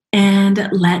And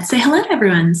let's say hello to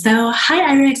everyone. So, hi,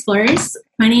 IRA Explorers.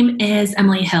 My name is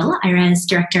Emily Hill, IRA's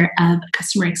Director of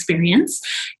Customer Experience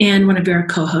and one of your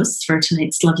co hosts for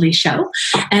tonight's lovely show.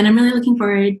 And I'm really looking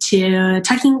forward to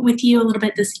talking with you a little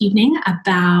bit this evening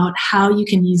about how you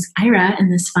can use IRA in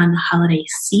this fun holiday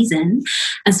season,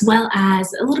 as well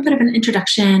as a little bit of an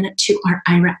introduction to our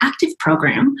IRA Active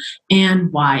program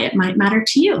and why it might matter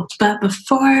to you. But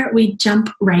before we jump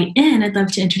right in, I'd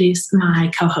love to introduce my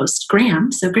co host,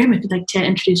 Graham. So, Graham, if you'd like to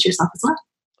introduce yourself as well.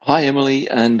 Hi, Emily,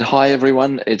 and hi,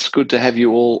 everyone. It's good to have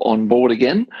you all on board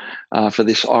again for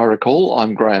this IRA call.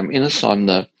 I'm Graham Innes. I'm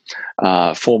the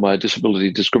former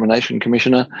Disability Discrimination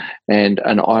Commissioner and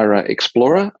an IRA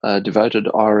Explorer, a devoted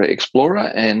IRA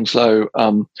Explorer. And so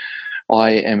I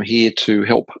am here to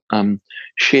help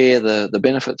share the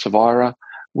benefits of IRA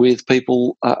with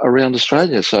people around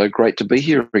Australia. So great to be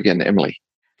here again, Emily.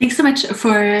 Thanks so much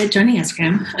for joining us,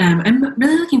 Graham. I'm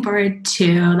really looking forward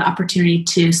to the opportunity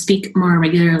to speak more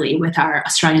regularly with our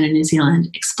Australian and New Zealand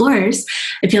explorers.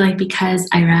 I feel like because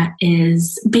IRA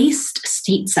is based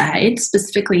stateside,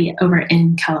 specifically over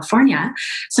in California,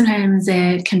 sometimes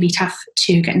it can be tough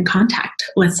to get in contact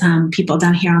with some people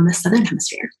down here on the Southern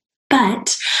Hemisphere.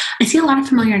 But I see a lot of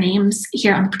familiar names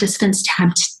here on the participants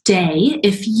tab today.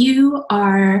 If you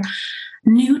are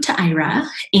new to IRA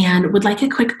and would like a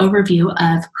quick overview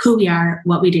of who we are,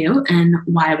 what we do, and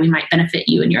why we might benefit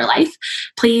you in your life,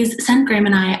 please send Graham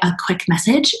and I a quick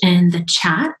message in the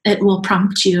chat. It will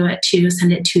prompt you to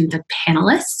send it to the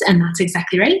panelists, and that's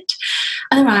exactly right.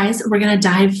 Otherwise, we're going to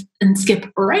dive and skip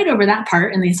right over that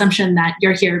part in the assumption that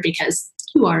you're here because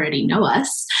you already know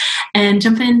us, and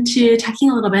jump into talking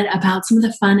a little bit about some of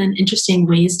the fun and interesting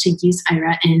ways to use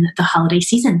IRA in the holiday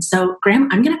season. So, Graham,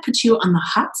 I'm going to put you on the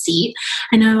hot seat.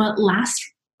 I know last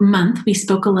month we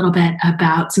spoke a little bit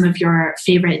about some of your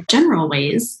favorite general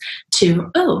ways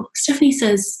to, Stephanie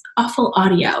says awful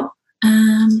audio.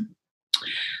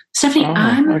 Stephanie,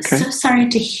 I'm so sorry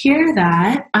to hear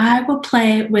that. I will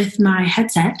play with my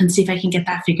headset and see if I can get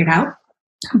that figured out.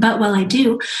 But while I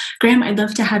do, Graham, I'd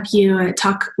love to have you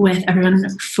talk with everyone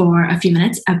for a few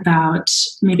minutes about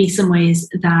maybe some ways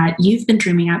that you've been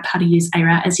dreaming up how to use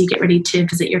IRA as you get ready to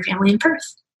visit your family in Perth.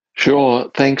 Sure.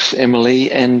 Thanks,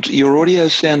 Emily. And your audio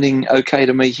is sounding okay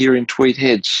to me here in Tweed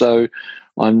Heads, so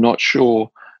I'm not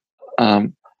sure.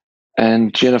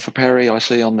 And Jennifer Parry, I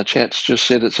see on the chats, just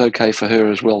said it's okay for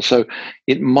her as well. So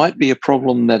it might be a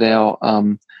problem that our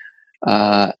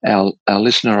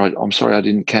listener, I'm sorry I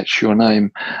didn't catch your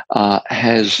name,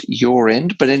 has your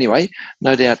end. But anyway,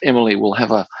 no doubt Emily will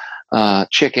have a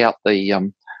check out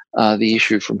the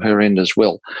issue from her end as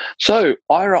well. So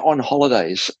IRA on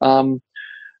holidays.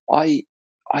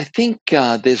 I think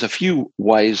there's a few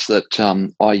ways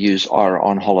that I use IRA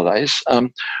on holidays.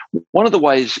 One of the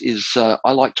ways is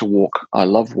I like to walk. I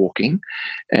love walking,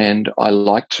 and I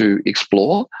like to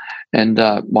explore. And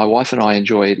my wife and I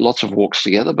enjoy lots of walks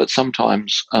together, but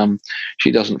sometimes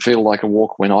she doesn't feel like a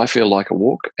walk when I feel like a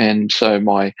walk. And so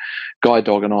my guide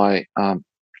dog and I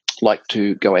like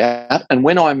to go out. And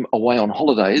when I'm away on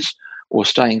holidays or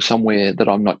staying somewhere that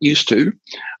I'm not used to,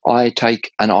 I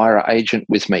take an IRA agent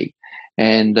with me.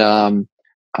 And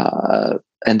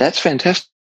that's fantastic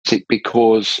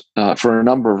because for a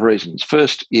number of reasons.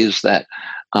 First is that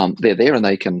they're there and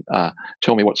they can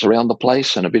tell me what's around the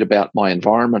place and a bit about my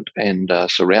environment and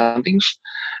surroundings.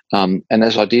 And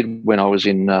as I did when I was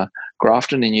in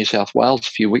Grafton in New South Wales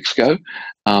a few weeks ago,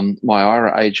 my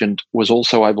IRA agent was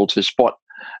also able to spot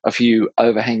a few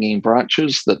overhanging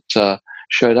branches that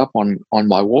showed up on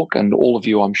my walk. And all of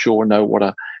you, I'm sure, know what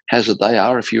a hazard they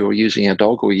are if you're using a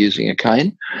dog or using a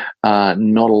cane.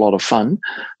 Not a lot of fun.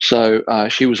 So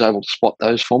she was able to spot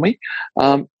those for me.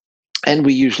 And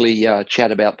we usually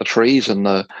chat about the trees and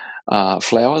the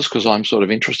flowers because I'm sort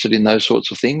of interested in those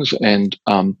sorts of things, and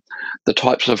the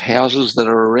types of houses that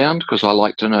are around because I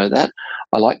like to know that.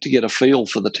 I like to get a feel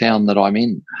for the town that I'm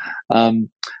in.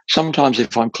 Sometimes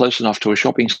if I'm close enough to a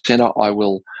shopping centre, I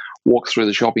will walk through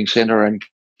the shopping centre and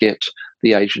get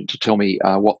the agent to tell me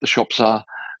what the shops are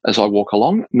as I walk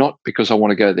along, not because I want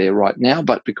to go there right now,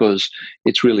 but because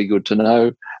it's really good to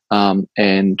know.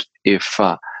 And if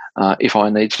I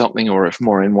need something or if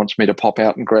Maureen wants me to pop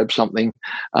out and grab something,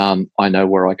 I know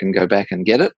where I can go back and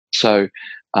get it. So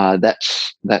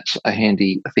that's a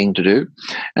handy thing to do.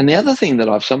 And the other thing that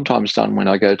I've sometimes done when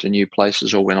I go to new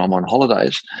places or when I'm on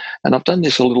holidays, and I've done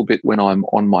this a little bit when I'm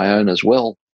on my own as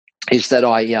well, is that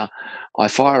I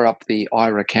fire up the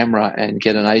IRA camera and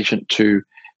get an agent to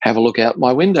have a look out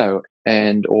my window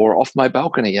or off my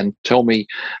balcony and tell me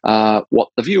what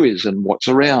the view is and what's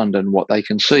around and what they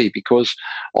can see, because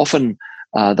often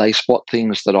they spot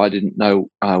things that I didn't know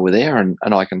were there, and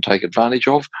I can take advantage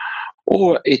of.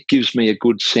 Or it gives me a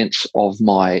good sense of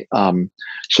my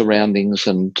surroundings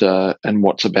and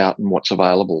what's about and what's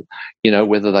available. You know,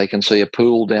 whether they can see a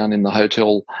pool down in the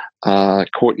hotel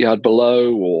courtyard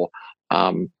below, or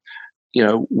you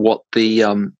know, what the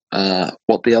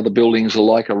other buildings are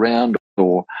like around,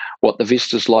 or what the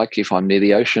vista's like if I'm near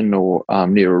the ocean or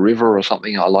near a river or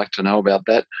something. I like to know about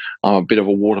that. I'm a bit of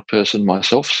a water person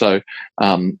myself, so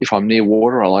if I'm near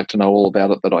water, I like to know all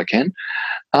about it that I can.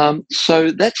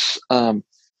 So that's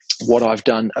what I've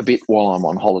done a bit while I'm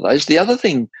on holidays. The other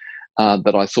thing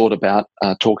that I thought about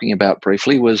talking about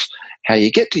briefly was how you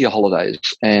get to your holidays.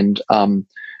 And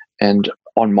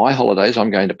on my holidays, I'm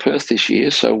going to Perth this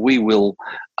year, so we will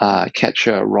catch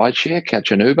a rideshare,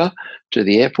 catch an Uber to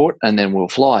the airport, and then we'll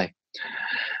fly.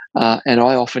 And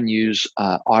I often use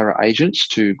Aira agents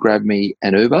to grab me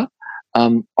an Uber.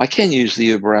 I can use the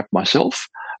Uber app myself,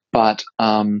 but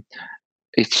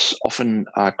it's often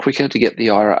quicker to get the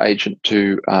Aira agent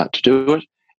to do it,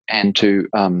 and to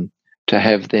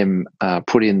have them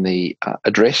put in the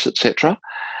address, etc.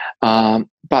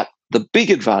 But the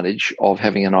big advantage of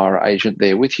having an Aira agent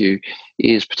there with you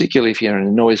is, particularly if you're in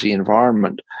a noisy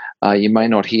environment, you may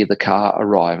not hear the car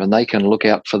arrive, and they can look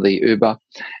out for the Uber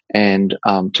and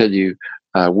tell you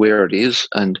where it is.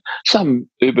 And some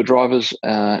Uber drivers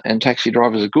and taxi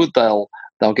drivers are good. They'll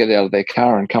get out of their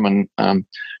car and come and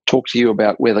talk to you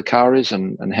about where the car is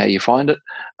and how you find it.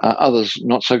 Others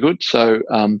not so good, so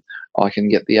I can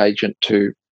get the agent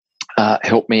to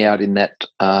help me out in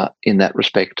that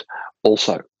respect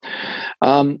also.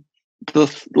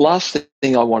 The last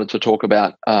thing I wanted to talk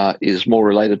about is more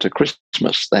related to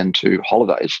Christmas than to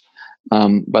holidays,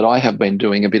 but I have been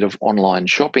doing a bit of online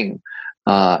shopping,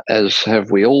 as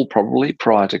have we all probably,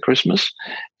 prior to Christmas,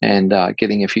 and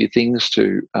getting a few things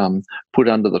to put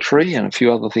under the tree, and a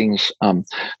few other things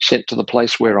sent to the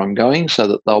place where I'm going, so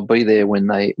that they'll be there when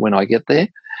I get there.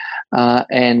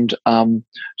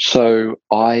 So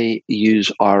I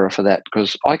use Aira for that,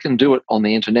 because I can do it on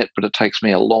the internet, but it takes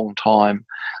me a long time.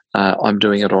 I'm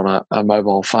doing it on a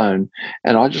mobile phone,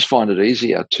 and I just find it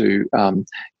easier to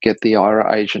get the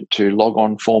Aira agent to log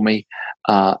on for me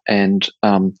and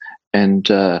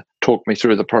talk me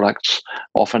through the products,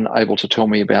 often able to tell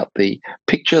me about the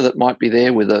picture that might be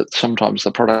there, with sometimes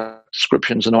the product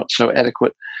descriptions are not so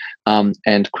adequate,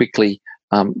 and quickly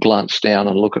glance down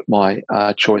and look at my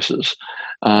choices.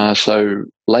 So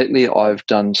lately I've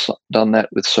done that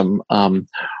with some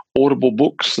Audible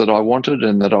books that I wanted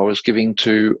and that I was giving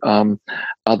to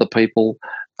other people.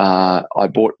 I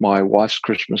bought my wife's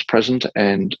Christmas present,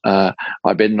 and I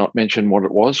better not mention what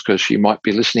it was, because she might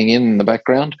be listening in the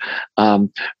background.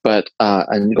 And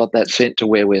got that sent to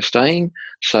where we're staying,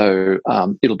 so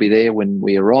it'll be there when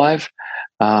we arrive.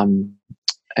 And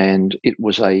it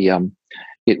was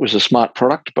a smart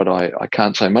product, but I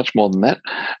can't say much more than that.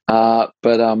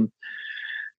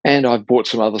 And I've bought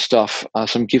some other stuff,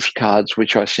 some gift cards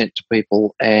which I sent to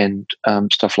people, and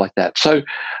stuff like that. So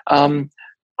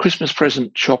Christmas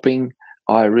present shopping,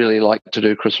 I really like to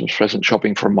do Christmas present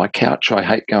shopping from my couch. I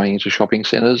hate going into shopping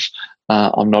centres.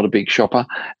 I'm not a big shopper,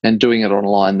 and doing it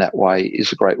online that way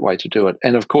is a great way to do it.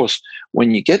 And of course,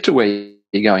 when you get to where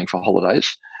you're going for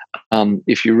holidays,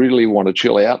 if you really want to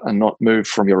chill out and not move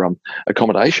from your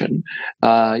accommodation,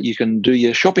 you can do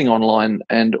your shopping online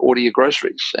and order your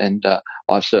groceries. And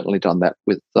I've certainly done that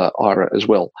with Aira as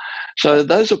well. So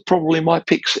those are probably my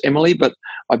picks, Emily, but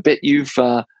I bet you've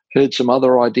heard some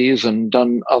other ideas and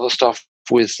done other stuff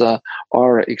with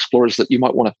Aira Explorers that you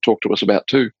might want to talk to us about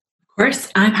too. Of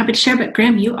course, I'm happy to share, but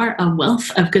Graham, you are a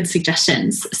wealth of good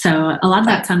suggestions. So a lot of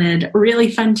that sounded really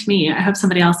fun to me. I hope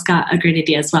somebody else got a great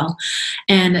idea as well.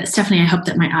 And Stephanie, I hope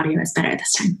that my audio is better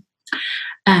this time.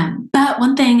 But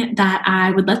one thing that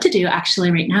I would love to do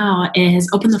actually right now is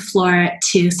open the floor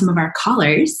to some of our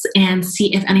callers and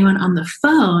see if anyone on the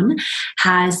phone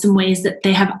has some ways that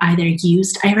they have either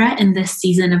used Aira in this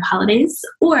season of holidays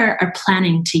or are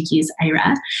planning to use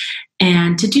Aira.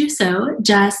 And to do so,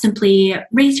 just simply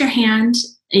raise your hand.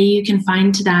 You can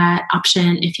find that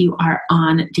option if you are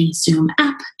on the Zoom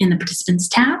app in the Participants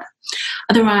tab.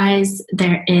 Otherwise,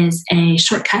 there is a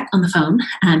shortcut on the phone.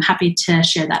 I'm happy to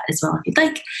share that as well if you'd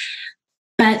like.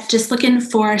 But just looking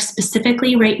for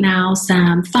specifically right now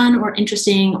some fun or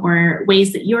interesting or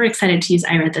ways that you're excited to use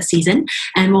Aira this season.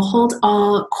 And we'll hold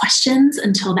all questions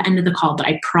until the end of the call, but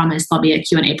I promise there'll be a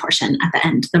Q&A portion at the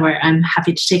end where I'm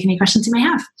happy to take any questions you may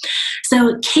have.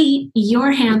 So Kate,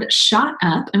 your hand shot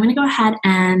up. I'm going to go ahead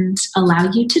and allow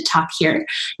you to talk here.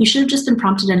 You should have just been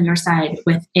prompted on your side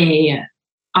with a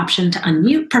option to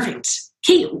unmute. Perfect.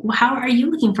 Kate, how are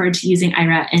you looking forward to using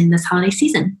Aira in this holiday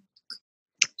season?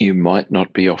 You might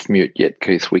not be off mute yet,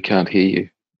 Keith. We can't hear you.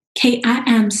 Kate, I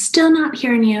am still not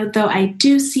hearing you, though I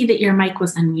do see that your mic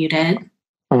was unmuted.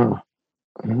 Oh.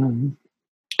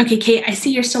 Okay, Kate, I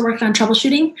see you're still working on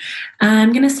troubleshooting.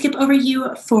 I'm going to skip over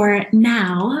you for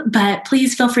now, but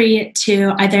please feel free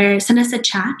to either send us a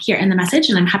chat here in the message,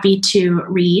 and I'm happy to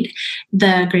read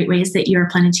the great ways that you're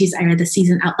planning to use Aira this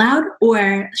season out loud,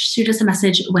 or shoot us a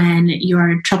message when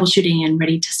you're troubleshooting and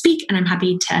ready to speak, and I'm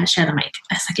happy to share the mic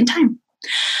a second time.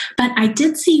 But I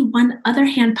did see one other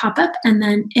hand pop up, and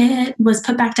then it was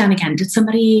put back down again. Did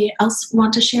somebody else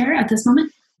want to share at this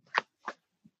moment?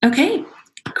 Okay.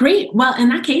 Great. Well, in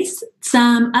that case,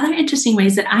 some other interesting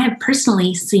ways that I have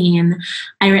personally seen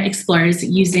Aira explorers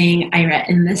using Aira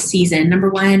in this season.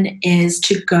 Number one is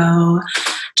to go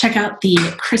check out the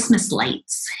Christmas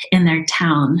lights in their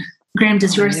town. Graham,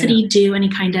 does your city do any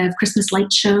kind of Christmas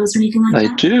light shows or anything like that?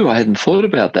 They do. I hadn't thought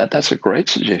about that. That's a great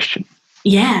suggestion.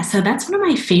 Yeah, so that's one of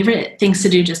my favorite things to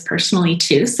do just personally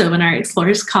too. So when our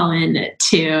explorers call in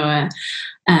to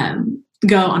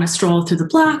go on a stroll through the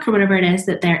block or whatever it is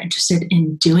that they're interested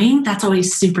in doing, that's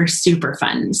always super, super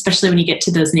fun, especially when you get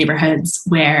to those neighborhoods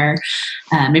where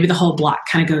maybe the whole block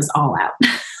kind of goes all out.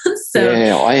 So,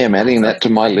 yeah, I am adding that to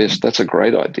my list. That's a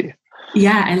great idea.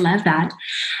 Yeah, I love that.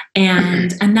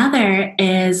 And another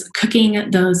is cooking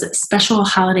those special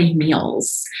holiday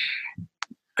meals.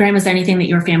 Graham, is there anything that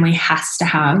your family has to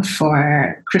have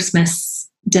for Christmas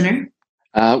dinner?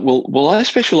 Well, I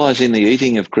specialise in the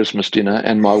eating of Christmas dinner,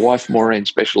 and my wife Maureen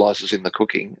specialises in the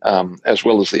cooking as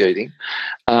well as the eating.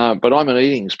 But I'm an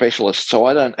eating specialist, so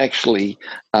I don't actually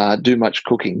do much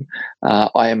cooking.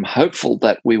 I am hopeful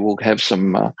that we will have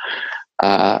some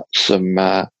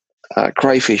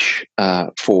crayfish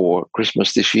for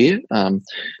Christmas this year.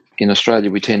 In Australia,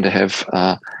 we tend to have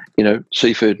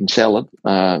seafood and salad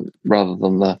rather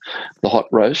than the hot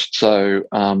roast. So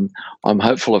I'm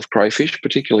hopeful of crayfish,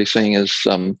 particularly seeing as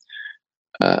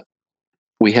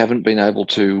we haven't been able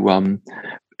to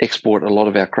export a lot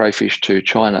of our crayfish to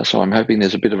China. So I'm hoping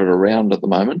there's a bit of it around at the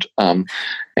moment,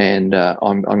 and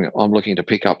I'm looking to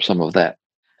pick up some of that.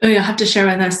 Oh, you'll have to share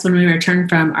with us when we return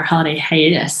from our holiday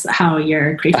hiatus how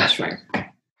your crayfish were.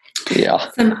 Yeah.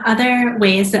 Some other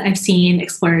ways that I've seen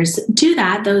explorers do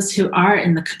that, those who are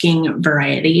in the cooking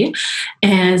variety,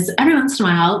 is every once in a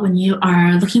while when you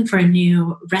are looking for a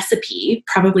new recipe,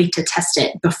 probably to test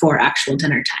it before actual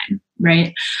dinner time,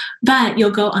 right? But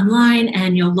you'll go online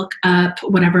and you'll look up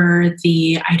whatever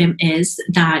the item is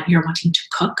that you're wanting to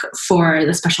cook for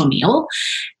the special meal.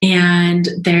 And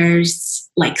there's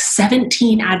like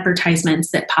 17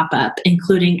 advertisements that pop up,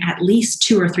 including at least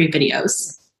 2 or 3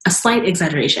 videos. A slight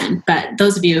exaggeration, but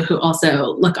those of you who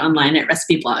also look online at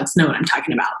recipe blogs know what I'm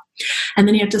talking about. And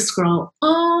then you have to scroll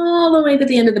all the way to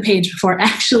the end of the page before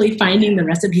actually finding the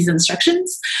recipe's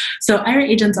instructions. So Aira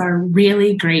agents are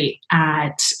really great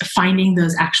at finding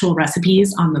those actual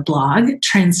recipes on the blog,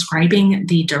 transcribing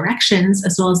the directions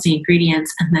as well as the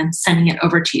ingredients, and then sending it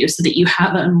over to you so that you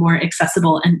have a more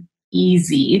accessible and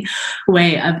easy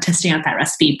way of testing out that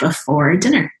recipe before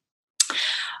dinner.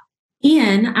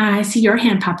 Ian, I see your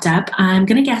hand popped up. I'm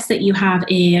going to guess that you have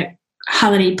a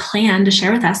holiday plan to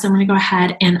share with us. So I'm going to go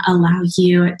ahead and allow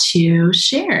you to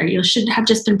share. You should have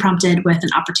just been prompted with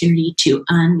an opportunity to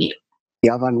unmute.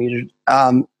 Yeah, I've unmuted.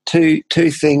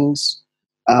 Two things.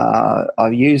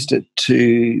 I've used it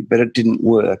but it didn't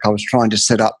work. I was trying to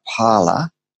set up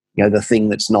Parler, the thing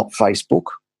that's not Facebook,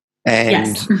 and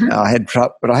yes. Mm-hmm.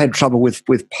 I had trouble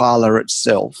with Parler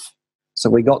itself. So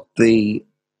we got the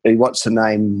what's the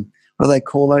name? What do they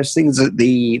call those things?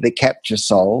 The capture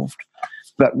solved.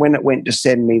 But when it went to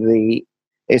send me the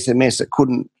SMS, it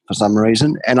couldn't for some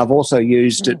reason. And I've also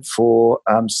used it for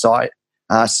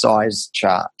size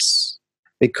charts,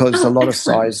 because a lot of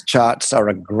size charts are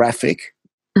a graphic,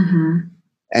 and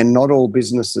not all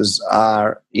businesses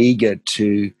are eager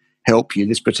to help you.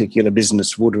 This particular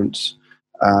business wouldn't.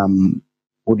 I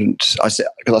said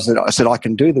I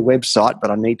can do the website,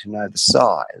 but I need to know the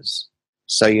size.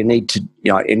 So you need to,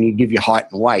 and you give your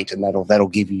height and weight, and that'll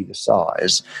give you the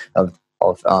size of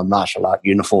martial art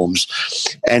uniforms.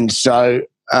 And so,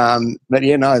 but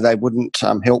they wouldn't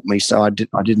help me, so I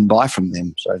didn't buy from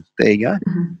them. So there you go.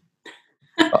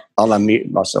 Mm-hmm. I'll unmute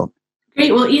myself.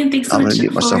 Great. Well, Ian, thanks so much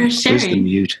for sharing. Where's the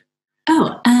mute?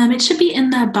 Oh, it should be in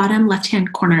the bottom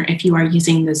left-hand corner if you are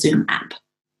using the Zoom app.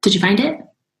 Did you find it?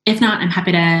 If not, I'm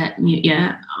happy to mute you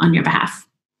on your behalf.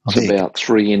 It's about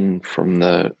 3 in from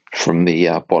the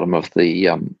bottom of the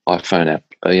iPhone app,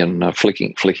 and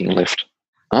flicking left.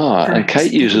 Correct. And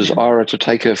Kate uses Aira to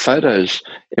take her photos.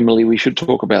 Emily, we should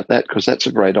talk about that because that's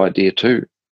a great idea too.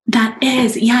 That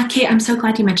is, yeah, Kate, I'm so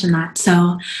glad you mentioned that.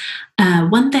 So,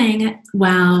 one thing,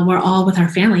 while we're all with our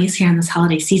families here in this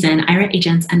holiday season, IRA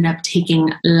agents end up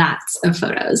taking lots of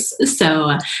photos.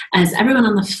 So, as everyone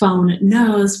on the phone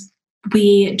knows,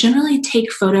 we generally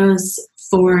take photos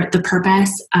for the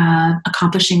purpose of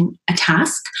accomplishing a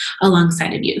task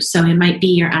alongside of you. So it might be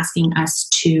you're asking us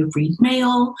to read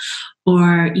mail,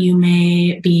 or you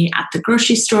may be at the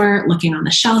grocery store looking on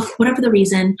the shelf. Whatever the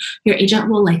reason, your agent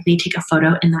will likely take a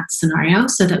photo in that scenario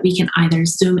so that we can either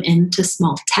zoom into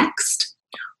small text,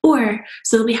 or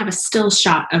so that we have a still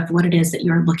shot of what it is that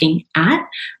you're looking at,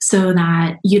 so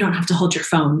that you don't have to hold your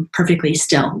phone perfectly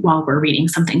still while we're reading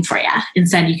something for you.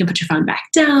 Instead, you can put your phone back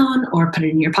down or put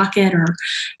it in your pocket or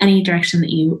any direction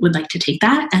that you would like to take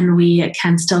that, and we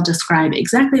can still describe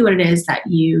exactly what it is that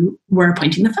you were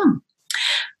pointing the phone.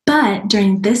 But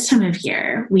during this time of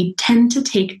year, we tend to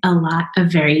take a lot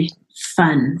of very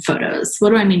fun photos. What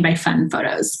do I mean by fun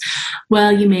photos?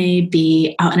 Well, you may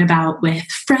be out and about with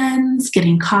friends,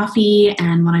 getting coffee,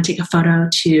 and want to take a photo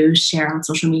to share on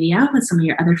social media with some of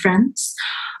your other friends.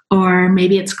 Or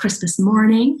maybe it's Christmas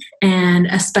morning and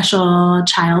a special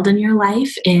child in your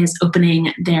life is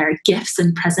opening their gifts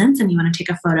and presents, and you want to take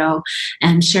a photo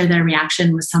and share their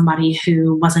reaction with somebody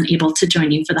who wasn't able to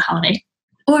join you for the holiday.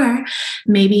 Or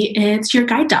maybe it's your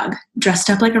guide dog dressed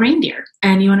up like a reindeer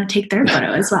and you want to take their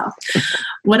photo as well.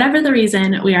 Whatever the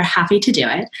reason, we are happy to do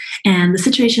it. And the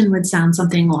situation would sound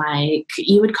something like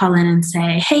you would call in and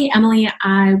say, "Hey, Emily,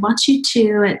 I want you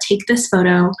to take this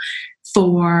photo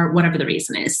for whatever the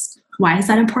reason is." Why is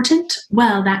that important?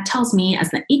 Well, that tells me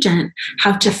as the agent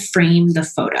how to frame the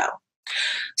photo.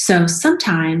 So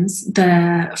sometimes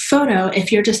the photo,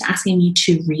 if you're just asking me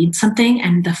to read something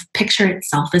and the picture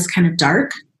itself is kind of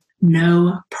dark,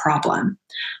 no problem.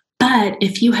 But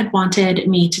if you had wanted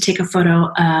me to take a photo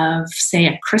of, say,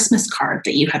 a Christmas card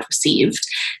that you had received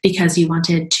because you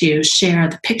wanted to share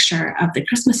the picture of the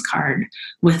Christmas card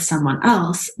with someone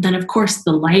else, then of course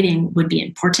the lighting would be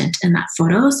important in that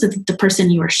photo so that the person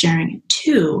you are sharing it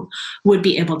to would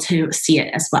be able to see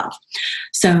it as well.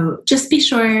 So just be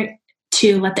sure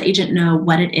to let the agent know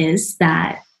what it is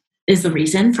that is the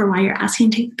reason for why you're asking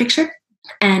to take the picture.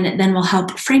 And then we'll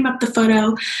help frame up the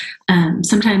photo.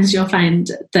 Sometimes you'll find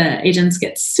the agents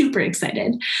get super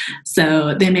excited.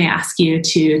 So they may ask you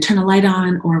to turn a light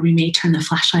on, or we may turn the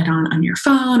flashlight on your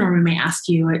phone, or we may ask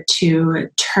you to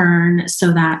turn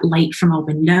so that light from a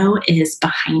window is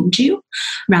behind you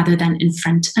rather than in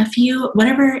front of you.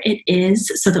 Whatever it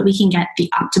is, so that we can get the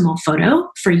optimal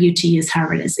photo for you to use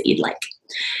however it is that you'd like.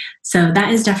 So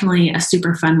that is definitely a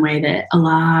super fun way that a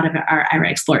lot of our IRA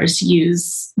explorers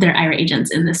use their IRA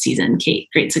agents in this season. Kate,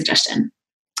 great suggestion.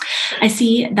 I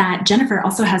see that Jennifer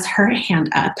also has her hand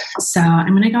up. So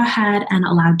I'm going to go ahead and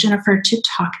allow Jennifer to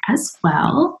talk as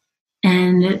well.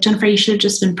 And Jennifer, you should have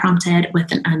just been prompted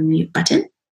with an unmute button.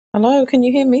 Hello, can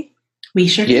you hear me? We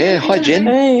sure can. Yeah, hi Jen.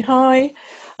 Hey, hi.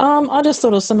 I just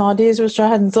thought of some ideas which I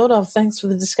hadn't thought of. Thanks for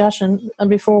the discussion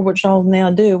before, which I'll now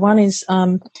do. One is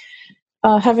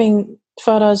having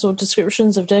photos or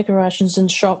descriptions of decorations in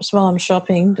shops while I'm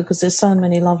shopping, because there's so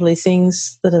many lovely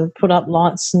things that have put up,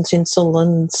 lights and tinsel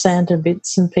and Santa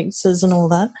bits and pizzas and all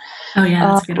that. Oh yeah,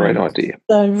 that's a good Great one. idea.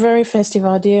 So very festive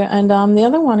idea. And the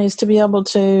other one is to be able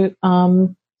to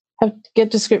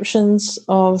get descriptions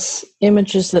of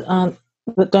images that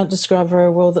don't describe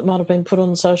very well, that might have been put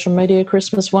on social media,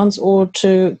 Christmas ones, or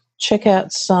to check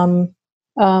out some.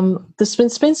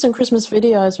 There's been some Christmas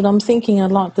videos, but I'm thinking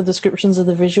I'd like the descriptions of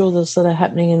the visuals that are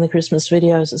happening in the Christmas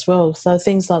videos as well. So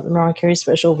things like the Mariah Carey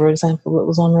special, for example, that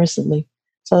was on recently.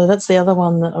 So that's the other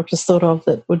one that I've just thought of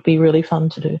that would be really fun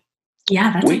to do.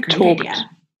 Yeah, that's a great idea.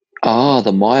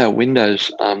 The Maya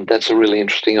windows. That's a really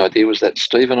interesting idea. Was that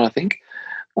Stephen, I think?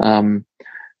 And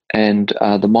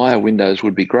the Maya windows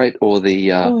would be great, or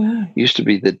the used to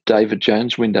be the David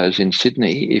Jones windows in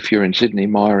Sydney. If you're in Sydney,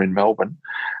 Maya in Melbourne,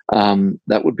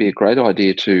 that would be a great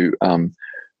idea to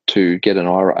get an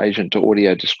IRA agent to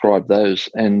audio describe those.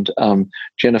 And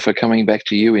Jennifer, coming back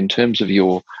to you in terms of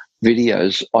your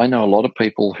videos, I know a lot of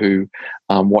people who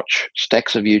watch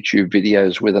stacks of YouTube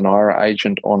videos with an IRA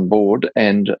agent on board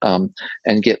and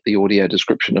get the audio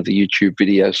description of the YouTube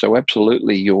video. So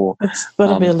absolutely, your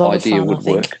idea would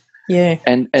work. Yeah.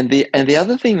 And the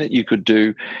other thing that you could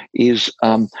do is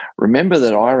remember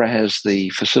that IRA has the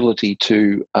facility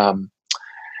to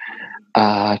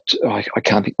I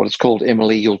can't think what it's called.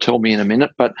 Emily, you'll tell me in a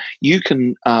minute. But you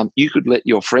can you could let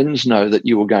your friends know that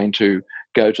you were going to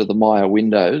go to the Maya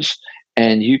windows,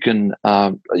 and you can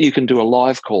do a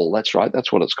live call. That's right.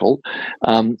 That's what it's called.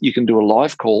 You can do a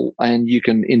live call, and you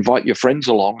can invite your friends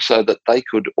along so that they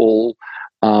could all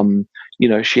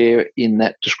share in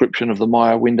that description of the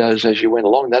Myer windows as you went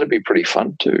along. That'd be pretty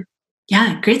fun too.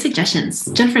 Yeah, great suggestions.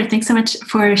 Jennifer, thanks so much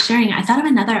for sharing. I thought of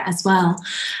another as well.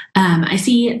 I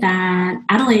see that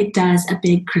Adelaide does a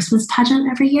big Christmas pageant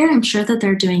every year. I'm sure that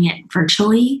they're doing it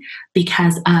virtually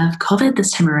because of COVID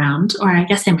this time around, or I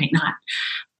guess they might not.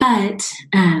 But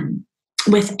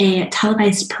with a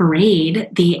televised parade,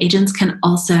 the agents can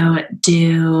also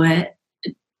do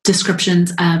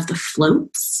descriptions of the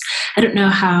floats. I don't know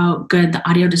how good the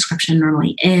audio description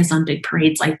normally is on big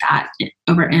parades like that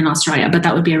over in Australia, but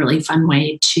that would be a really fun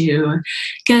way to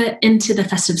get into the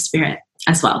festive spirit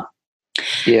as well.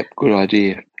 Yep, good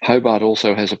idea. Hobart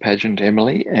also has a pageant,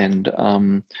 Emily, and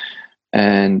I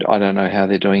don't know how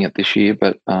they're doing it this year,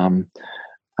 but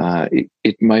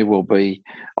it may well be.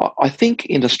 I think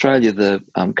in Australia the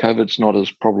COVID's not as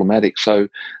problematic, so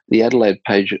the Adelaide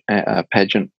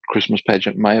pageant, Christmas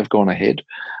pageant, may have gone ahead.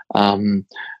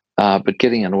 But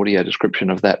getting an audio description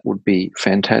of that would be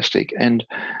fantastic. And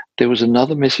there was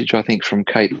another message, I think, from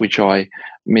Kate, which I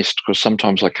missed because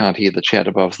sometimes I can't hear the chat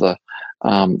above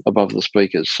the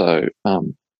speakers. So.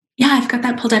 Yeah, I've got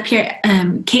that pulled up here.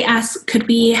 Kate asks, could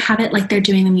we have it like they're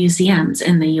doing the museums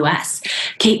in the US?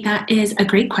 Kate, that is a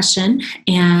great question.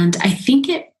 And I think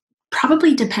it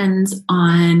probably depends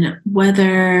on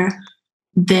whether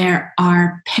there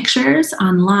are pictures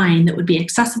online that would be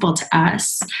accessible to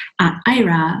us at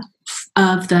IRA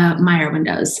of the Myer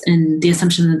windows, and the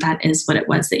assumption that that is what it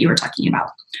was that you were asking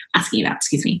about,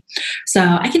 excuse me. So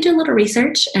I can do a little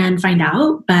research and find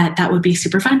out, but that would be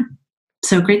super fun.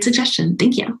 So great suggestion.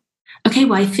 Thank you. Okay,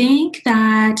 well, I think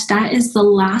that is the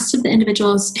last of the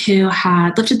individuals who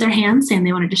had lifted their hands saying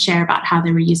they wanted to share about how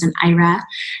they were using IRA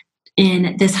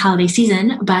in this holiday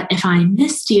season. But if I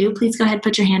missed you, please go ahead,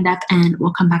 put your hand up, and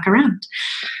we'll come back around.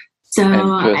 So and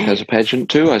Perth has a pageant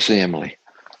too, I see, Emily.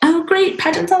 Oh, great.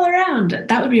 Pageants all around.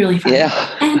 That would be really fun.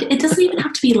 Yeah. And it doesn't even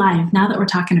have to be live now that we're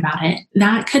talking about it.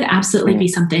 That could absolutely be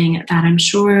something that I'm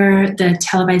sure the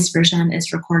televised version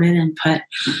is recorded and put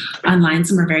online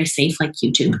somewhere very safe like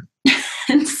YouTube.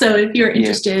 And so if you're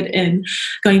interested in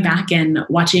going back and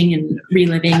watching and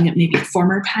reliving maybe a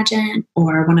former pageant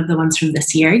or one of the ones from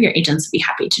this year, your agents would be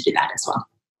happy to do that as well.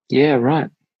 Yeah, right.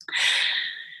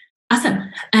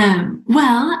 Awesome.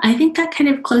 Well, I think that kind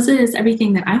of closes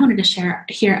everything that I wanted to share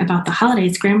here about the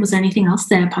holidays. Graham, was there anything else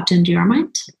that popped into your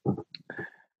mind?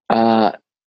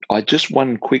 I just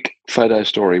one quick photo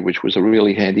story, which was a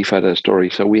really handy photo story.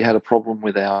 So we had a problem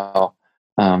with our,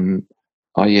 the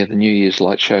New Year's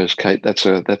light shows, Kate. That's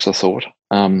a thought.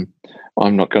 I'm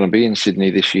not going to be in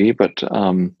Sydney this year, but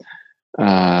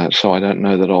so I don't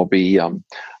know that I'll be.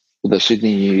 The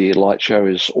Sydney New Year light show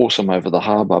is awesome over the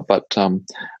harbour, but I'm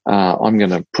going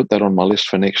to put that on my list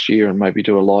for next year and maybe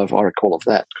do a live oracle of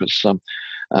that because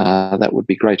that would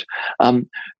be great.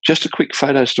 Just a quick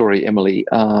photo story, Emily.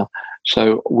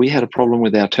 So we had a problem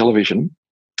with our television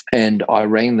and I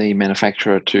rang the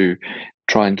manufacturer to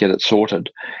try and get it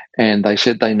sorted, and they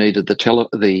said they needed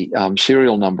the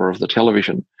serial number of the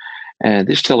television. And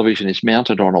this television is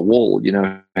mounted on a wall, you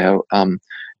know how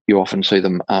you often see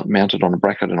them mounted on a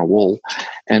bracket in a wall,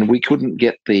 and we couldn't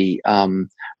get the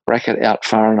bracket out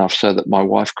far enough so that my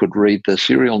wife could read the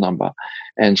serial number.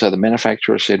 And so the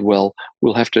manufacturer said, well,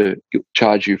 we'll have to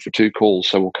charge you for 2 calls,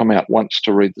 so we'll come out once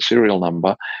to read the serial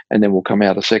number and then we'll come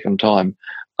out a second time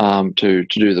to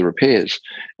do the repairs.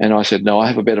 And I said, no, I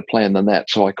have a better plan than that.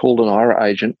 So I called an IRA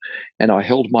agent and I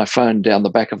held my phone down the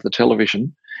back of the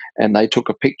television, and they took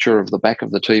a picture of the back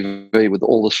of the TV with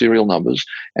all the serial numbers,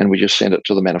 and we just sent it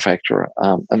to the manufacturer.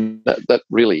 And that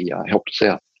really helped us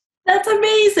out. That's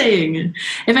amazing.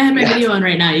 If I had my video on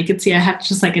right now, you could see I have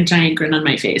just like a giant grin on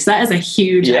my face. That is a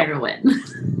huge IRA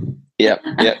win. Yep,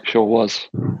 sure was.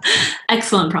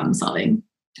 Excellent problem solving.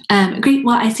 Great.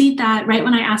 Well, I see that right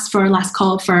when I asked for last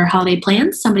call for holiday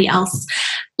plans, somebody else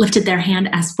lifted their hand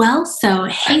as well. So,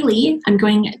 Haley, I'm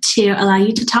going to allow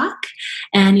you to talk,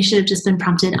 and you should have just been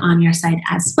prompted on your side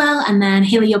as well. And then,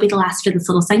 Haley, you'll be the last for this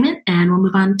little segment, and we'll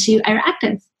move on to IRA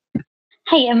Active.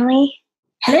 Hey, Emily.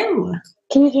 Hello.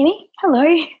 Can you hear me?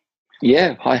 Hello.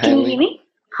 Yeah. Hi, Haley. Can you hear me?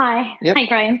 Hi. Yep. Hi,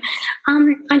 Graham.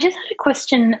 I just had a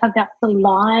question about the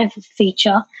live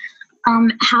feature.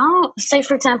 How, say,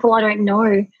 for example, I don't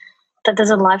know that there's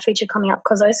a live feature coming up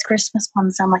because those Christmas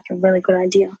ones sound like a really good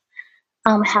idea.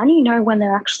 How do you know when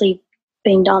they're actually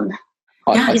being done?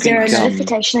 Is there a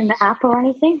notification in the app or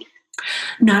anything?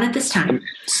 Not at this time.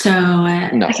 So,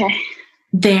 no. Okay.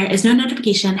 There is no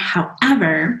notification.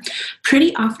 However,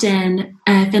 pretty often,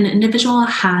 if an individual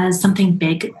has something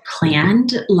big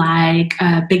planned, like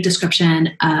a big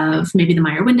description of maybe the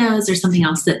Maya windows or something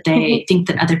else that they think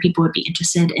that other people would be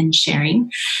interested in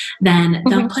sharing, then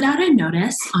they'll put out a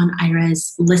notice on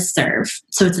Aira's listserv.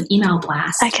 So it's an email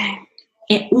blast. Okay.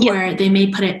 Or they may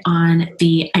put it on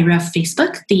the Aira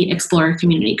Facebook, the Explorer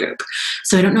community group.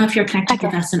 So I don't know if you're connected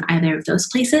with us in either of those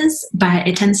places, but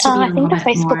it tends to be a little bit more. I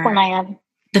think the Facebook one I am.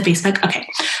 The Facebook? Okay.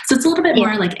 So it's a little bit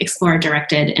more like Explorer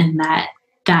directed in that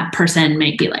person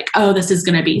might be like, oh, this is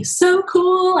going to be so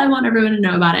cool. I want everyone to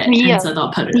know about it. Yeah. And so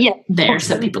they'll put it there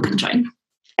so people can join.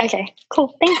 Okay,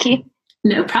 cool. Thank you.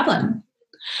 No problem.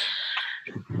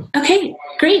 Okay,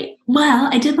 great. Well,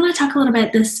 I did want to talk a little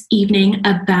bit this evening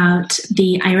about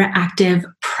the Aira Active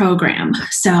program.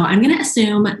 So I'm going to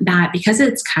assume that because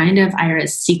it's kind of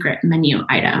Aira's secret menu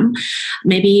item,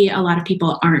 maybe a lot of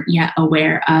people aren't yet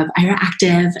aware of Aira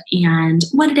Active and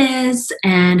what it is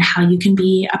and how you can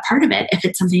be a part of it if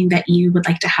it's something that you would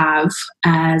like to have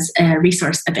as a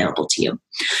resource available to you.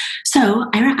 So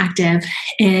Aira Active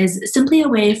is simply a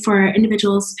way for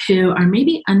individuals who are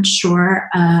maybe unsure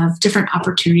of different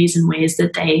opportunities and ways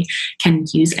that they can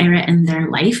use Aira in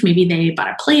their life. Maybe they bought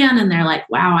a plan and they're like,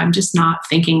 wow, I'm just not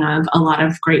thinking of a lot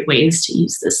of great ways to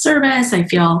use this service. I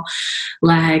feel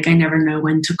like I never know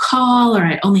when to call, or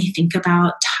I only think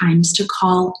about times to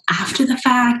call after the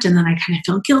fact, and then I kind of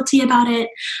feel guilty about it.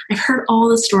 I've heard all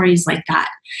the stories like that.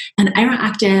 And Aira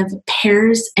Active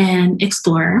pairs an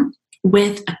explorer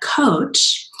with a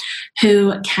coach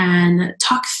who can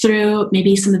talk through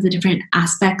maybe some of the different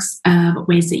aspects of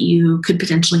ways that you could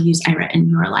potentially use Aira in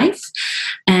your life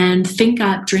and think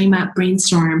up, dream up,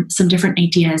 brainstorm some different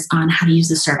ideas on how to use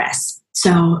the service.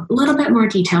 So a little bit more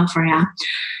detail for you.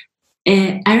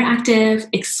 Aira Active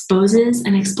exposes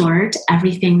an explorer to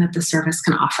everything that the service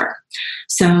can offer.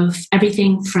 So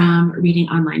everything from reading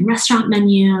online restaurant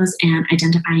menus and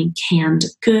identifying canned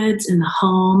goods in the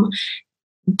home,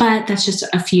 but that's just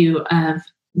a few of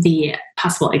the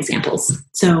possible examples.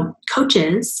 So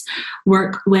coaches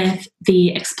work with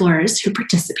the explorers who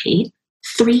participate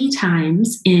 3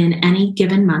 times in any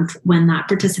given month when that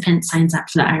participant signs up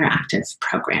for the Aira Active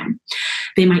program.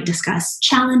 They might discuss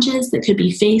challenges that could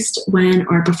be faced when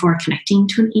or before connecting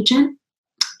to an agent.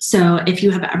 So if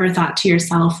you have ever thought to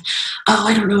yourself, oh,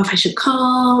 I don't know if I should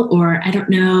call, or I don't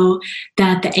know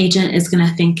that the agent is going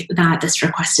to think that this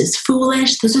request is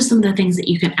foolish, those are some of the things that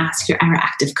you can ask your Aira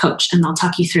Active coach, and they'll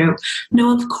talk you through.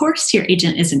 No, of course your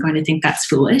agent isn't going to think that's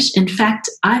foolish. In fact,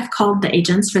 I've called the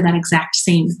agents for that exact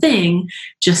same thing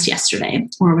just yesterday,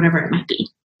 or whatever it might be.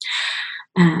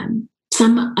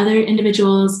 Some other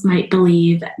individuals might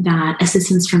believe that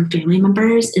assistance from family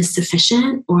members is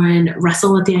sufficient or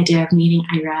wrestle with the idea of needing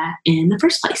Aira in the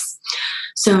first place.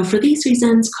 So for these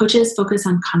reasons, coaches focus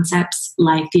on concepts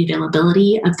like the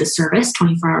availability of the service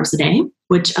 24 hours a day,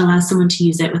 which allows someone to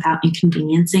use it without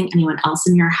inconveniencing anyone else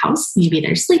in your house. Maybe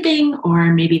they're sleeping,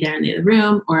 or maybe they're in the other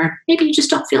room, or maybe you just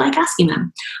don't feel like asking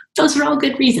them. Those are all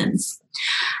good reasons.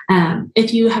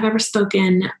 If you have ever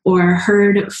spoken or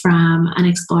heard from an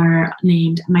explorer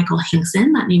named Michael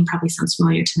Hinkson, that name probably sounds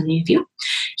familiar to many of you.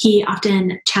 He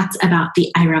often chats about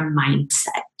the Aira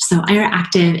mindset. So Aira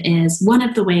Active is one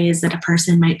of the ways that a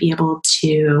person might be able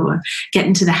to get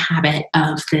into the habit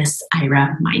of this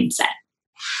Aira mindset.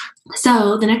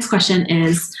 So the next question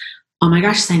is, oh my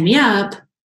gosh, sign me up.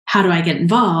 How do I get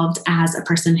involved as a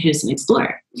person who's an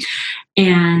explorer?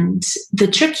 And the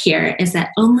trick here is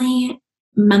that only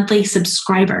monthly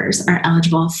subscribers are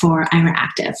eligible for Aira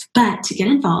Active. But to get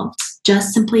involved,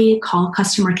 just simply call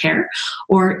customer care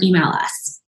or email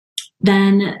us.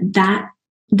 Then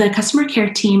the customer care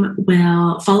team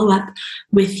will follow up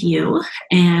with you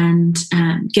and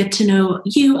get to know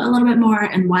you a little bit more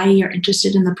and why you're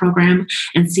interested in the program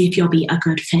and see if you'll be a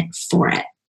good fit for it.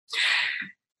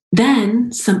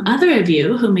 Then some other of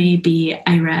you who may be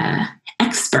Aira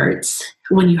experts,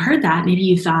 when you heard that, maybe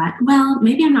you thought, well,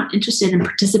 maybe I'm not interested in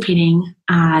participating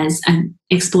as an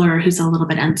explorer who's a little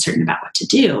bit uncertain about what to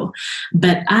do,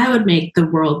 but I would make the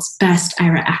world's best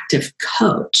Aira Active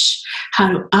coach.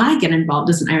 How do I get involved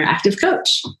as an Aira Active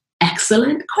coach?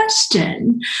 Excellent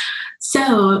question.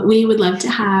 So we would love to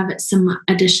have some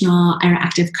additional Aira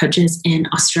Active coaches in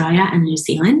Australia and New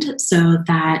Zealand so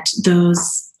that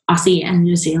those Aussie and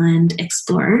New Zealand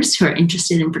explorers who are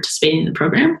interested in participating in the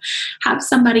program have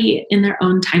somebody in their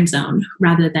own time zone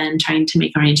rather than trying to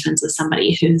make arrangements with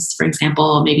somebody who's, for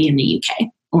example, maybe in the UK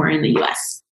or in the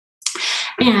US.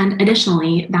 And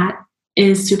additionally, that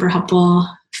is super helpful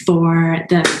for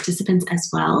the participants as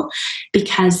well,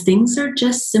 because things are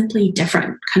just simply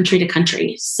different country to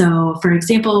country. So, for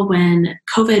example, when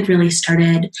COVID really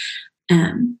started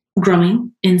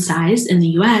growing in size in the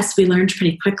US, we learned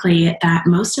pretty quickly that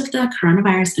most of the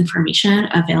coronavirus information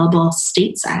available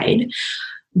stateside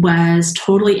was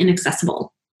totally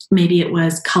inaccessible. Maybe it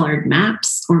was colored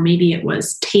maps, or maybe it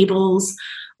was tables,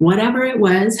 whatever it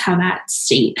was, how that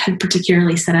state had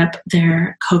particularly set up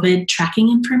their COVID tracking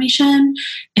information.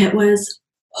 It was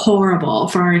horrible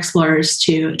for our explorers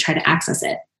to try to access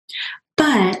it.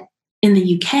 But in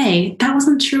the UK, that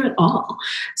wasn't true at all.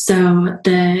 So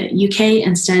the UK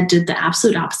instead did the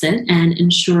absolute opposite and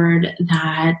ensured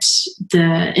that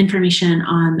the information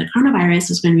on the coronavirus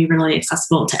was going to be really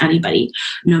accessible to anybody,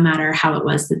 no matter how it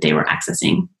was that they were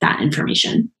accessing that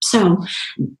information. So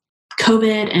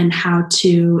COVID and how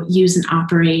to use and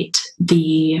operate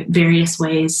the various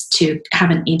ways to have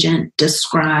an agent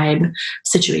describe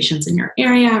situations in your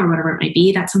area or whatever it might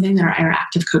be, that's something that our Aira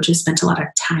Active coaches spent a lot of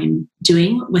time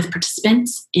doing with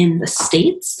participants in the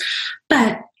States,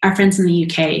 but our friends in the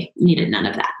UK needed none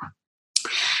of that.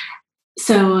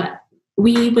 So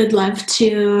we would love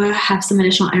to have some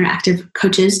additional Aira Active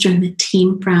coaches join the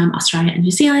team from Australia and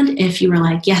New Zealand. If you were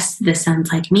like, yes, this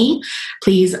sounds like me,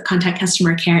 please contact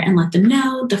customer care and let them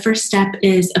know. The first step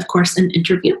is, of course, an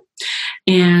interview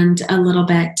and a little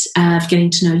bit of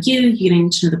getting to know you, getting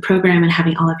to know the program, and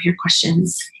having all of your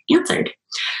questions answered.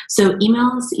 So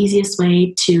email is the easiest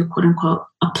way to quote unquote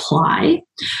apply,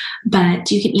 but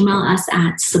you can email us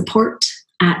at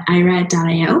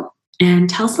support@aira.io.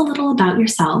 and tell us a little about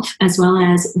yourself, as well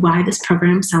as why this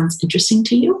program sounds interesting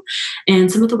to you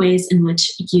and some of the ways in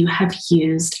which you have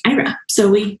used Aira. So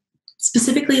we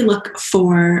specifically look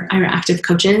for Aira Active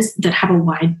coaches that have a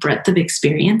wide breadth of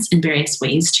experience in various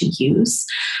ways to use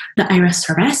the Aira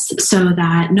service, so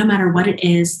that no matter what it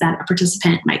is that a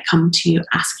participant might come to you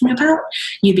asking about,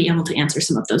 you'd be able to answer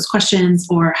some of those questions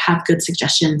or have good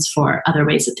suggestions for other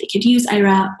ways that they could use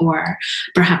Aira, or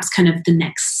perhaps kind of the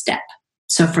next step.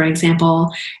 So, for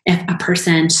example, if a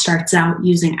person starts out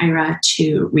using Aira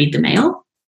to read the mail,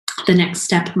 the next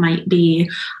step might be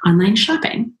online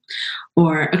shopping.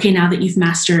 Or, okay, now that you've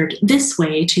mastered this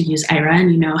way to use Aira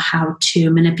and you know how to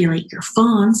manipulate your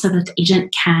phone so that the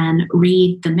agent can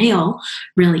read the mail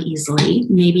really easily,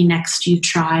 maybe next you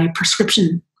try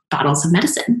prescription bottles of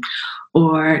medicine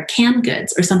or canned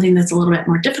goods, or something that's a little bit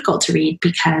more difficult to read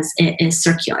because it is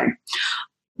circular.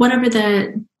 Whatever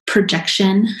the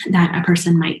projection that a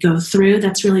person might go through,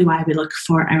 that's really why we look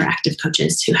for Aira Active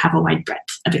coaches who have a wide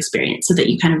breadth of experience, so that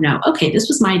you kind of know, okay, this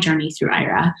was my journey through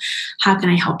Aira. How can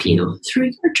I help you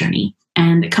through your journey?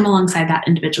 And come alongside that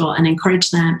individual and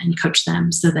encourage them and coach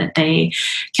them so that they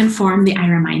can form the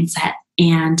Aira mindset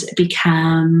and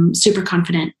become super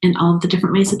confident in all of the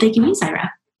different ways that they can use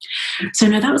Aira. So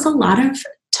now that was a lot of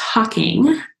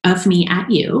talking of me at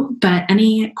you, but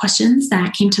any questions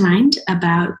that came to mind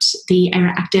about the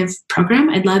Aira Active program,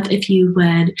 I'd love if you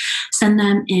would send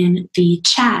them in the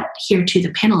chat here to the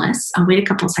panelists. I'll wait a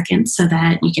couple of seconds so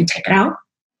that you can type it out,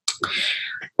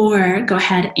 or go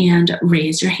ahead and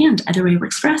raise your hand. Either way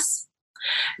works for us.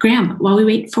 Graham, while we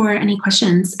wait for any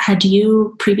questions, had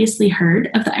you previously heard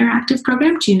of the Aira Active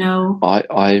program? Do you know?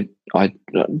 I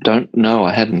don't know.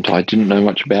 I hadn't. I didn't know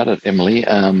much about it, Emily.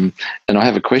 And I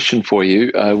have a question for you,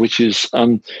 which is,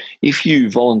 if you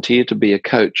volunteer to be a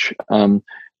coach,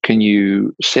 can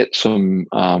you set some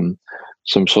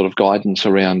sort of guidance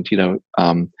around,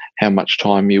 how much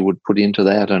time you would put into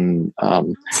that, and how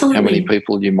many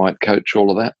people you might coach, all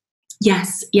of that?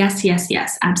 Yes,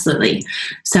 absolutely.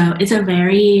 So it's a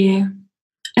very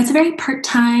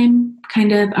part-time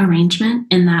kind of arrangement,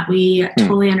 in that we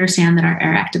totally understand that our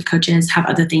Aira Active coaches have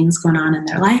other things going on in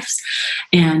their lives.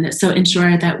 And so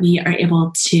ensure that we are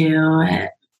able to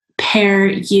pair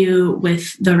you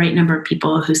with the right number of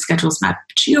people whose schedules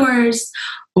match yours,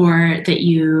 or that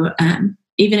you,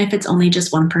 even if it's only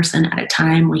just one person at a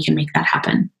time, we can make that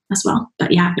happen as well.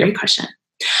 But yeah, great question.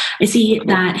 I see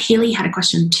that Haley had a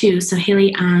question too. So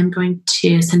Haley, I'm going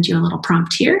to send you a little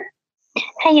prompt here.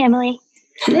 Hey, Emily.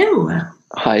 Hello.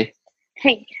 Hi.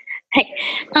 Hey.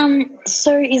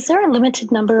 So is there a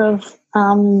limited number of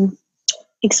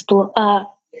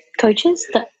coaches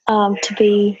that to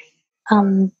be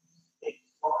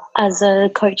as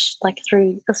a coach, like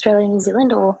through Australia and New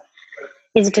Zealand, or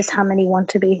is it just how many want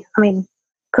to be? I mean,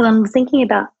 because I'm thinking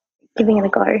about giving it a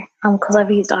go, because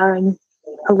I've used Aira in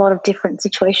a lot of different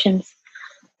situations,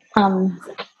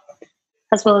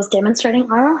 as well as demonstrating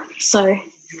Aira. So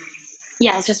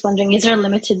yeah, I was just wondering, is there a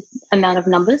limited amount of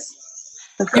numbers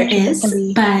There is,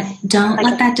 but don't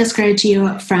let that discourage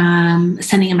you from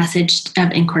sending a message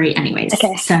of inquiry anyways.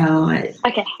 Okay. So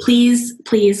please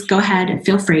go ahead,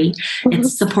 feel free.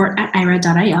 It's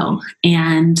support@aira.io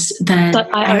and the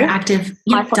Aira Active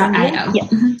 .io. Yeah.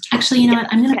 Actually, you know what?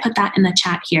 I'm going to put that in the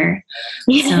chat here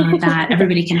so that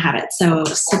everybody can have it. So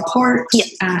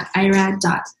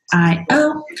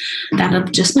support@aira.io. That'll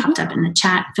just popped up in the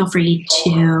chat. Feel free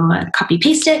to copy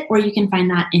paste it, or you can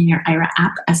find that in your Aira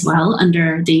app as well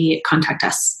under the contact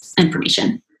us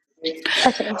information.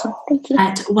 Okay, awesome. Thank you.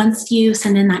 Once you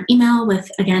send in that email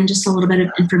with, again, just a little bit of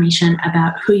information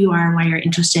about who you are, why you're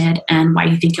interested, and why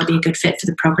you think you'll be a good fit for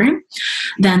the program,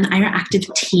 then the Aira Active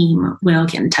team will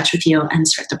get in touch with you and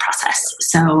start the process.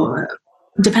 So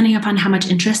depending upon how much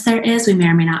interest there is, we may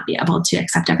or may not be able to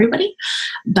accept everybody,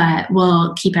 but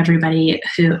we'll keep everybody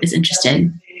who is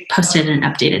interested posted and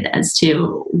updated as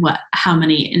to how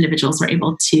many individuals we're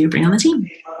able to bring on the team.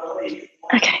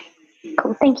 Okay,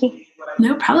 cool. Thank you.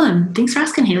 No problem. Thanks for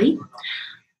asking, Haley.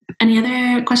 Any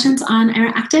other questions on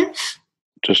Aira Active?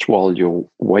 Just while you're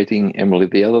waiting, Emily,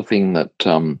 the other thing that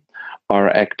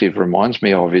Aira Active reminds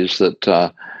me of is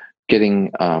that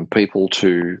getting people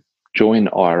to join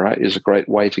Aira is a great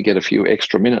way to get a few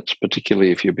extra minutes,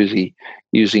 particularly if you're busy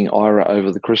using Aira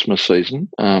over the Christmas season,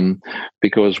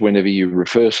 because whenever you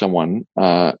refer someone,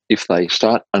 if they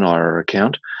start an Aira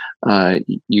account,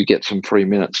 you get some free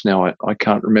minutes. Now, I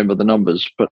can't remember the numbers,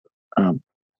 but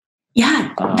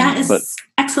that is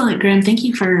excellent, Graham. Thank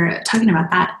you for talking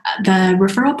about that. The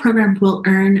referral program will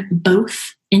earn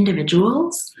both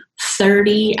individuals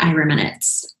 30 Aira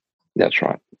minutes. That's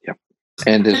right. Yep.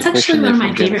 And that's actually one of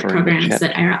my favorite programs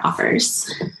that Aira offers.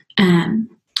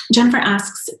 Jennifer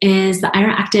asks, is the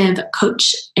Aira Active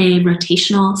coach a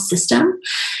rotational system?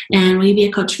 And will you be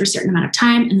a coach for a certain amount of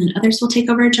time and then others will take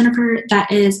over? Jennifer, that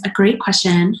is a great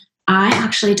question. I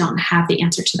actually don't have the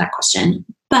answer to that question,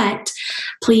 but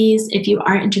please, if you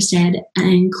are interested,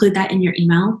 include that in your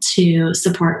email to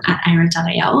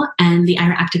support@aira.io, and the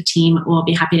Aira Active team will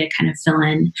be happy to kind of fill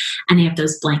in any of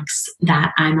those blanks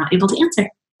that I'm not able to answer.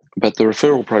 But the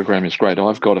referral program is great.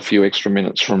 I've got a few extra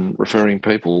minutes from referring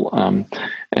people, and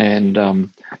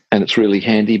it's really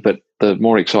handy. But the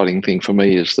more exciting thing for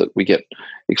me is that we get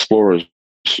explorers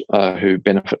who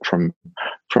benefit from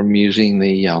using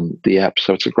the app.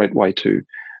 So it's a great way to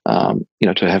to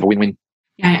have a win-win.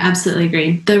 Yeah, I absolutely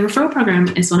agree. The referral program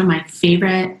is one of my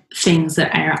favorite things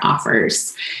that Aira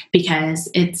offers because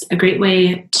it's a great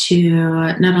way to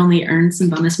not only earn some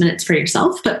bonus minutes for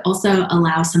yourself, but also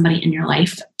allow somebody in your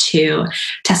life to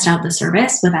test out the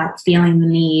service without feeling the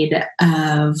need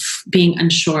of being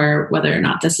unsure whether or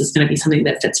not this is going to be something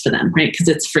that fits for them, right? Because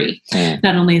it's free.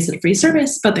 Not only is it a free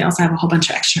service, but they also have a whole bunch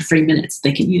of extra free minutes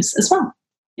they can use as well.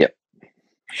 Yep.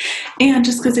 And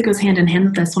just because it goes hand in hand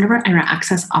with this, one of our Aira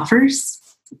Access offers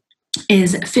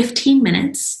is 15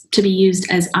 minutes to be used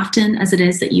as often as it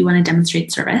is that you want to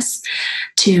demonstrate service,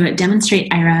 to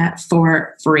demonstrate Aira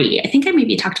for free. I think I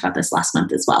maybe talked about this last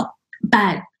month as well,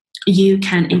 but you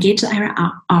can engage the Aira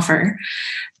offer.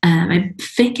 I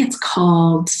think it's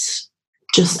called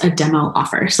just a demo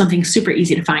offer, something super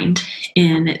easy to find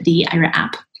in the Aira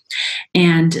app.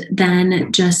 And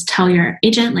then just tell your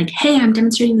agent, like, hey, I'm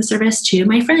demonstrating the service to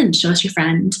my friend. Show us your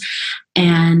friend.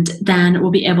 And then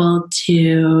we'll be able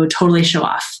to totally show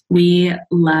off. We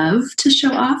love to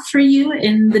show off for you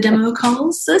in the demo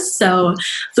calls. So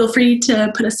feel free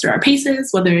to put us through our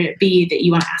paces, whether it be that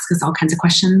you want to ask us all kinds of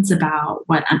questions about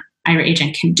what an Aira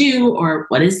agent can do, or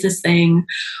what is this thing,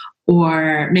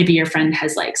 or maybe your friend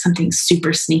has like something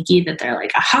super sneaky that they're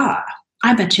like, aha,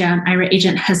 I bet you an Aira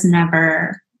agent has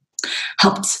never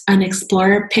helped an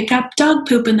explorer pick up dog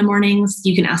poop in the mornings.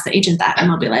 You can ask the agent that and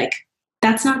they'll be like,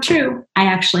 that's not true. I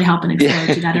actually help an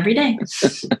explorer do that every day.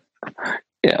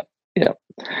 Yeah.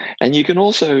 And you can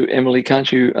also, Emily,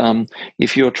 can't you,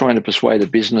 if you're trying to persuade a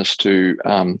business to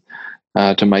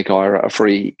make Aira a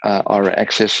free Aira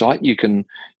Access site, you can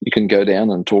go down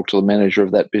and talk to the manager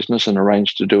of that business and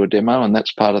arrange to do a demo, and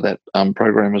that's part of that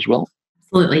program as well.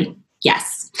 Absolutely,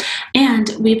 yes.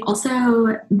 And we've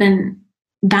also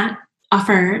that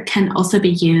offer can also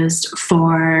be used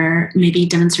for maybe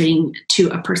demonstrating to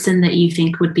a person that you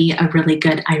think would be a really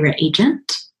good Aira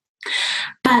agent.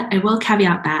 But I will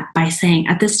caveat that by saying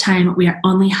at this time, we are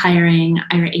only hiring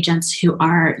Aira agents who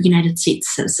are United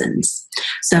States citizens.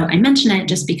 So I mention it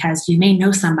just because you may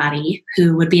know somebody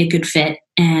who would be a good fit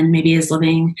and maybe is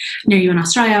living near you in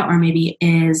Australia, or maybe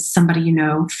is somebody you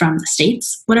know from the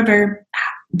States. Whatever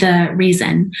the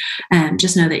reason,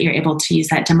 just know that you're able to use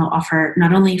that demo offer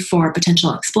not only for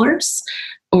potential explorers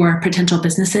or potential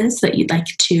businesses that you'd like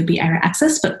to be Aira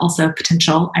Access, but also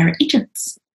potential Aira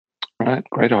agents. Right.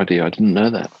 Great idea. I didn't know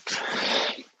that.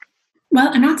 Well,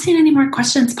 I'm not seeing any more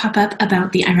questions pop up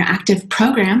about the Aira Active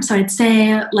program, so I'd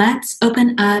say let's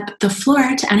open up the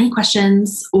floor to any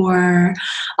questions or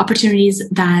opportunities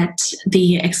that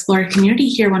the Explorer community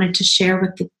here wanted to share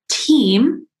with the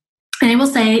team. And I will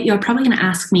say, you're probably going to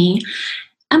ask me,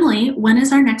 Emily, when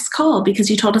is our next call? Because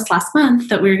you told us last month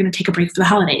that we were going to take a break for the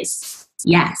holidays.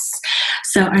 Yes.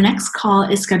 So our next call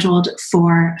is scheduled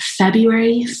for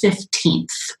February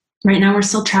 15th. Right now, we're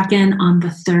still tracking on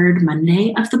the third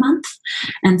Monday of the month.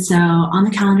 And so on the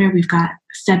calendar, we've got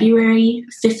February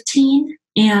 15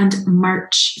 and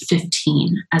March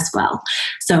 15 as well.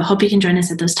 So hope you can join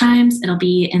us at those times. It'll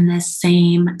be in the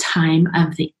same time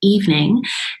of the evening.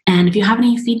 And if you have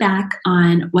any feedback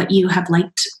on what you have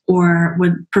liked or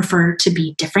would prefer to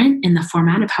be different in the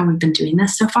format of how we've been doing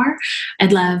this so far,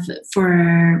 I'd love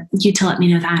for you to let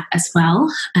me know that as well.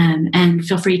 And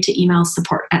feel free to email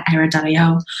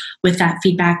support@aira.io with that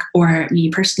feedback, or me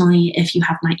personally if you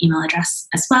have my email address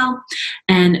as well.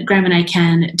 And Graham and I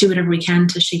can do whatever we can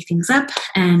to shake things up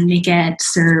and make it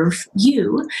serve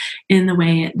you in the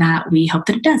way that we hope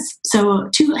that it does. So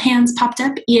 2 hands popped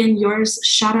up. Ian, yours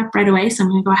shot up right away. So I'm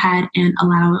going to go ahead and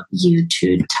allow you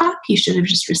to talk. You should have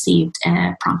just received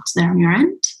a prompt there on your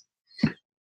end.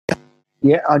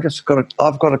 Yeah, I've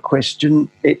got a question.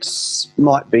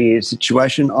 Might be a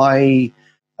situation. I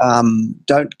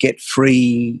don't get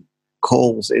free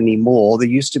calls anymore. They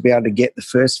used to be able to get the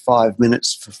first 5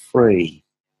 minutes for free.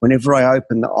 Whenever I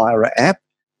open the Aira app,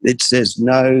 it says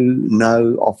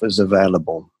no offers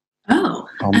available. Oh,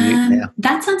 I'll mute now.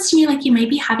 That sounds to me like you may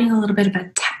be having a little bit of a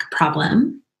tech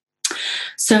problem.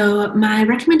 So my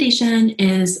recommendation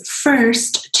is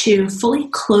first to fully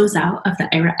close out of the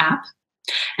Aira app.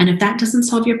 And if that doesn't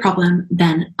solve your problem,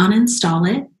 then uninstall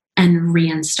it and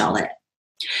reinstall it.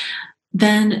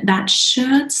 Then that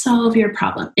should solve your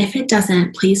problem. If it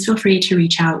doesn't, please feel free to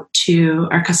reach out to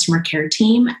our customer care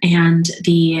team, and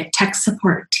the tech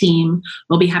support team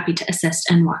will be happy to assist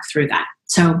and walk through that.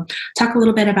 So talk a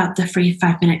little bit about the free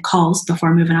 5-minute calls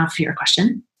before moving off your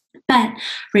question. But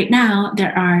right now,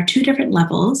 there are 2 different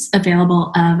levels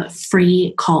available of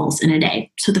free calls in a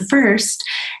day. So the first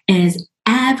is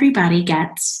everybody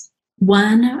gets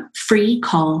 1 free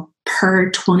call per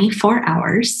 24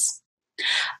 hours,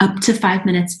 up to 5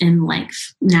 minutes in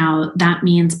length. Now, that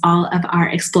means all of our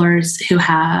explorers who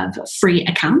have free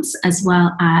accounts, as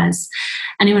well as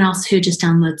anyone else who just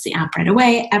downloads the app right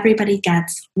away. Everybody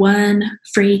gets 1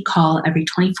 free call every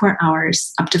 24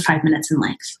 hours, up to 5 minutes in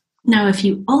length. Now, if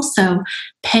you also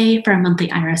pay for a monthly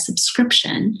Aira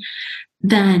subscription,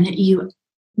 then you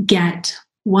get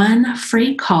 1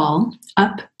 free call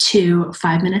up to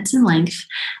 5 minutes in length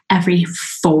every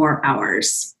 4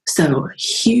 hours. So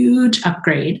huge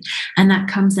upgrade. And that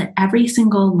comes at every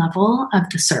single level of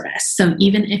the service. So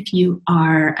even if you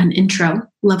are an intro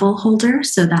level holder,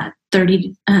 so that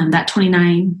 30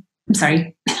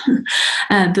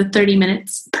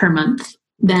 minutes per month,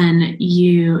 then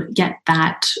you get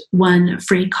that 1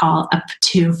 free call up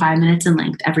to 5 minutes in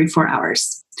length every 4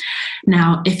 hours.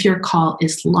 Now, if your call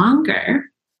is longer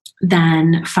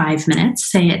than 5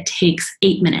 minutes, say it takes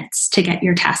 8 minutes to get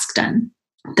your task done,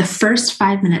 the first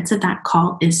 5 minutes of that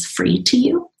call is free to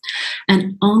you,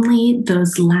 and only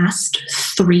those last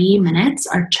 3 minutes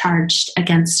are charged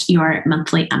against your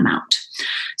monthly amount.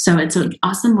 So it's an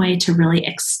awesome way to really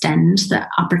extend the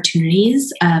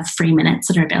opportunities of free minutes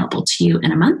that are available to you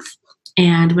in a month,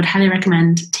 and would highly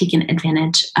recommend taking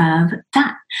advantage of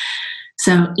that.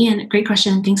 So Ian, great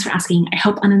question. Thanks for asking. I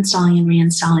hope uninstalling and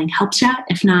reinstalling helps you.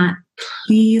 If not,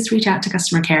 please reach out to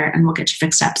customer care and we'll get you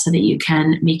fixed up so that you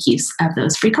can make use of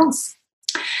those free calls.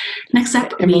 Next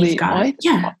up, Emily, we've got...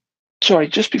 Sorry,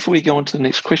 just before we go on to the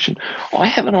next question, I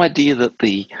have an idea that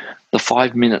the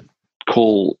 5-minute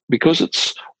call, because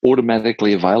it's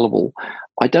automatically available,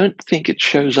 I don't think it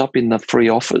shows up in the free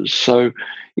offers. So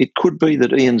it could be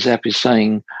that Ian's app is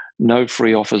saying no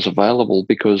free offers available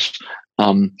because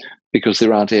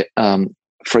there aren't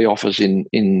free offers in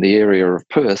the area of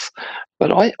Perth.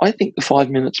 But I think the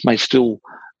 5 minutes may still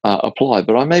apply,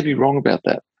 but I may be wrong about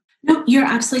that. No, you're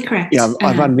absolutely correct. Yeah,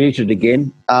 I've unmuted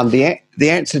again. The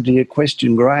answer to your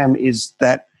question, Graham, is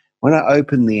that when I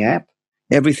open the app,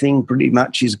 everything pretty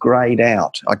much is greyed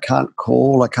out. I can't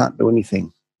call, I can't do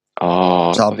anything.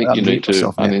 Oh, so I think you need to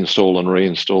uninstall and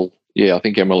reinstall. Yeah, I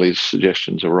think Emily's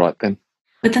suggestions are right then.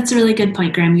 But that's a really good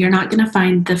point, Graham. You're not going to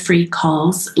find the free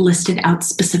calls listed out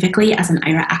specifically as an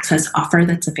Aira Access offer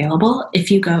that's available. If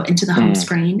you go into the home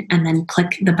screen and then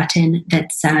click the button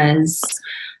that says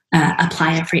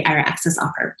apply a free IRA access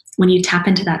offer. When you tap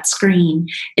into that screen,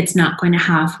 it's not going to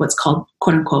have what's called,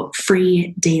 quote unquote,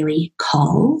 free daily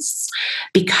calls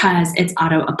because it's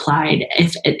auto applied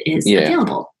if it is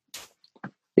available.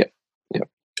 Yep.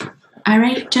 All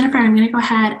right, Jennifer, I'm going to go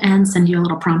ahead and send you a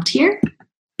little prompt here.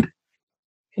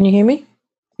 Can you hear me?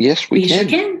 Yes, we sure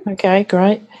can. Okay,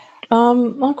 great.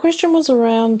 My question was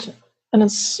around, and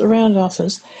it's around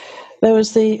offers. There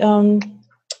was the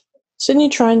Sydney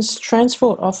Trains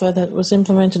transport offer that was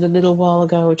implemented a little while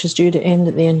ago, which is due to end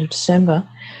at the end of December.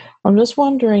 I'm just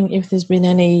wondering if there's been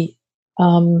any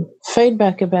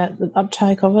feedback about the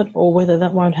uptake of it, or whether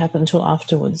that won't happen until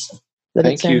afterwards.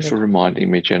 Thank you for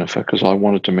reminding me, Jennifer, because I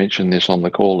wanted to mention this on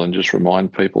the call and just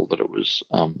remind people that it was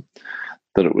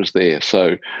there.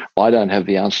 So I don't have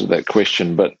the answer to that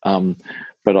question, but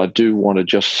I do want to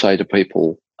just say to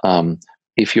people,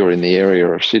 if you're in the area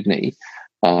of Sydney,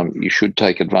 you should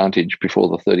take advantage before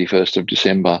the 31st of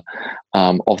December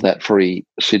of that free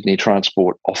Sydney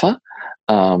transport offer,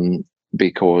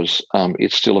 because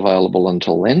it's still available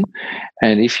until then.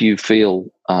 And if you feel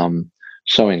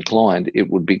so inclined,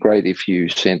 it would be great if you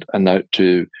sent a note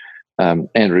to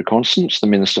Andrew Constance, the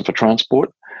Minister for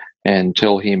Transport, and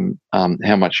tell him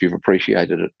how much you've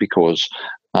appreciated it, because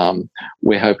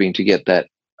we're hoping to get that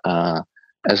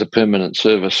as a permanent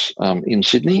service in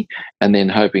Sydney, and then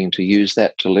hoping to use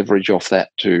that to leverage off that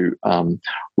to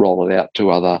roll it out to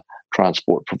other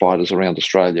transport providers around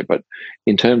Australia. But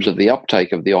in terms of the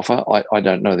uptake of the offer, I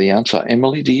don't know the answer.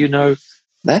 Emily, do you know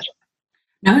that?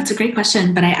 No, it's a great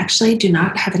question, but I actually do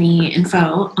not have any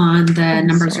info on the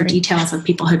numbers or details of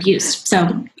people who've used.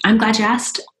 So I'm glad you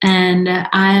asked, and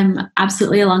I'm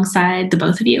absolutely alongside the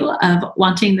both of you of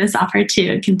wanting this offer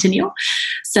to continue.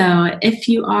 So if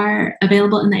you are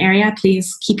available in the area,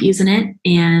 please keep using it.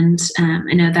 And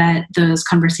I know that those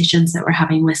conversations that we're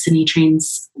having with Sydney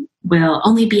Trains will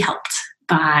only be helped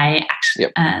by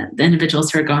the individuals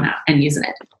who are going out and using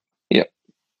it. Yep.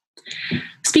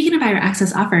 Speaking of IRA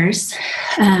access offers,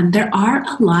 there are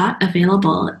a lot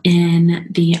available in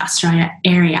the Australia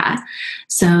area.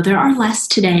 So there are less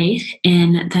today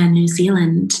in the New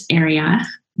Zealand area.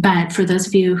 But for those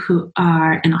of you who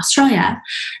are in Australia,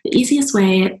 the easiest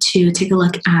way to take a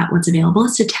look at what's available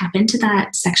is to tap into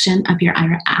that section of your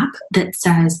IRA app that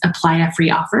says Apply a Free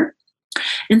Offer.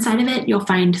 Inside of it, you'll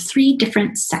find 3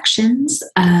 different sections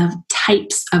of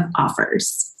types of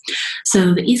offers.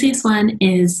 So the easiest one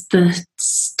is the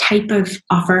type of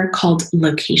offer called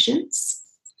locations.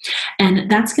 And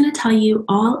that's going to tell you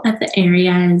all of the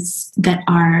areas that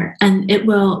are, and it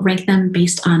will rank them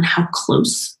based on how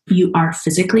close you are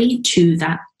physically to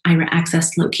that IRA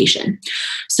Access location.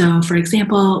 So, for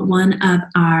example, one of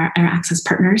our IRA Access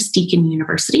partners, Deakin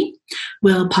University,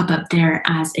 will pop up there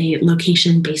as a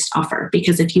location-based offer,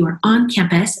 because if you are on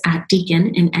campus at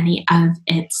Deakin in any of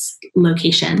its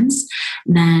locations,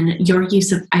 then your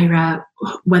use of IRA,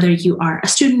 whether you are a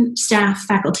student, staff,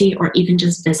 faculty, or even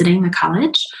just visiting the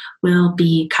college, will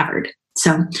be covered.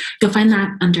 So you'll find that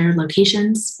under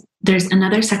locations. There's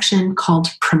another section called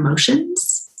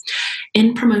promotions.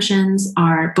 In promotions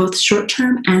are both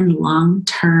short-term and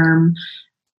long-term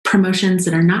promotions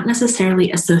that are not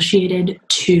necessarily associated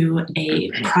to a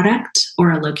product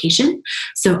or a location.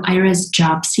 So IRA's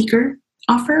Job Seeker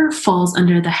offer falls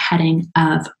under the heading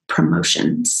of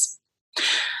promotions.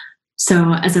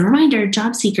 So as a reminder,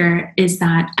 Job Seeker is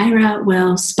that IRA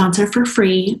will sponsor for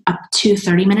free up to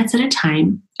 30 minutes at a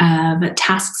time of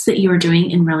tasks that you are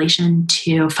doing in relation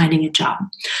to finding a job.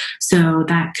 So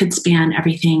that could span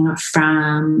everything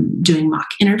from doing mock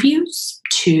interviews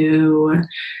to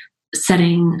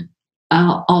setting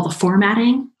all the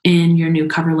formatting in your new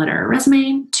cover letter or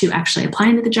resume to actually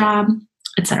applying to the job,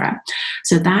 etc.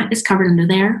 So that is covered under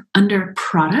there. Under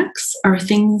products are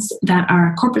things that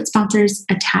are corporate sponsors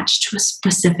attached to a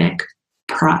specific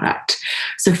product.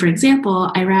 So for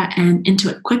example, IRA and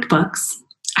Intuit QuickBooks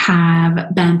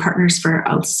have been partners for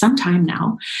some time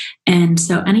now. And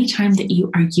so anytime that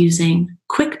you are using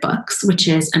QuickBooks, which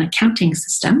is an accounting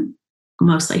system,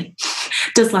 mostly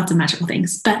does lots of magical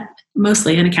things, but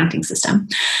mostly an accounting system,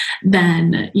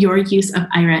 then your use of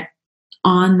IRA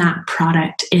on that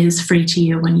product is free to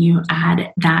you when you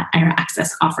add that IRA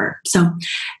Access offer. So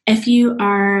if you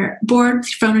are bored with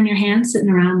your phone in your hand, sitting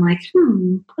around like,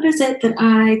 what is it that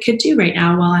I could do right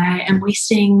now while I am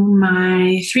wasting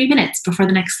my 3 minutes before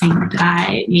the next thing that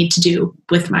I need to do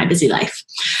with my busy life,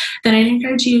 then I'd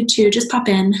encourage you to just pop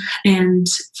in and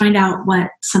find out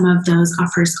what some of those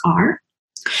offers are,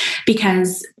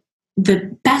 because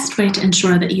the best way to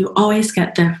ensure that you always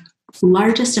get the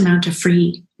largest amount of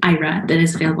free Aira that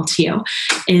is available to you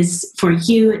is for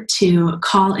you to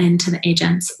call into the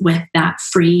agents with that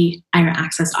free Aira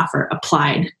Access offer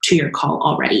applied to your call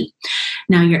already.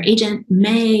 Now, your agent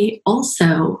may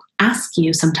also ask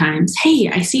you sometimes, hey,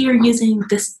 I see you're using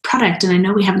this product and I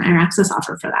know we have an Aira Access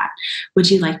offer for that.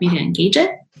 Would you like me to engage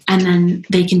it? And then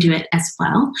they can do it as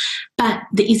well. But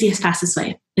the easiest, fastest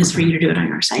way is for you to do it on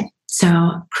your side.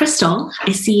 So, Crystal,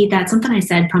 I see that something I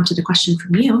said prompted a question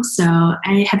from you. So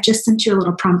I have just sent you a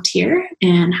little prompt here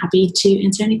and happy to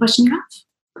answer any question you have.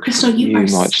 Crystal, you are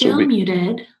still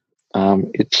muted.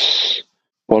 It's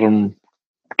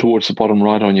towards the bottom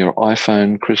right on your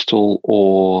iPhone, Crystal,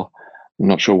 or I'm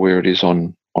not sure where it is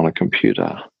on a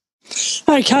computer.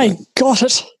 Okay, got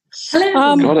it.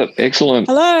 Hello. Got it. Excellent.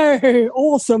 Hello.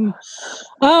 Awesome.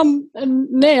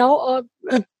 And now,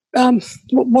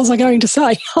 what was I going to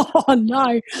say? Oh,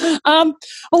 no.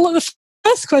 Well, the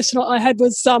first question I had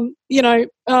was,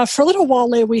 for a little while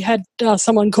there, we had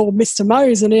someone called Mr.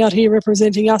 Mosen out here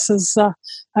representing us as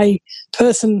a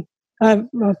person,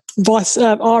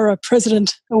 Aira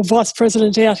president or vice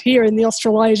president out here in the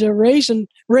Australasia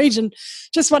region.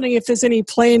 Just wondering if there's any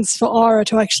plans for Aira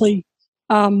to actually,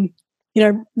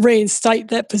 reinstate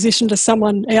that position to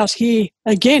someone out here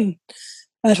again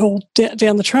at all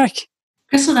down the track.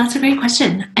 Crystal, that's a great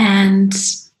question. And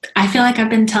I feel like I've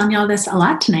been telling you all this a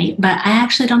lot tonight, but I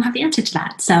actually don't have the answer to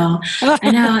that. So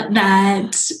I know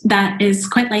that is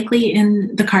quite likely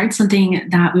in the cards. Something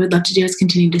that we would love to do is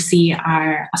continue to see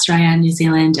our Australia, New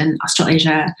Zealand, and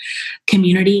Australasia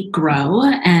community grow.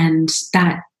 And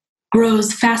that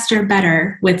grows faster,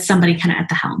 better with somebody kind of at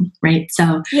the helm, right?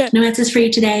 So no answers for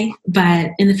you today,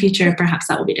 but in the future, perhaps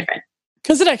that will be different.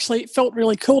 Because it actually felt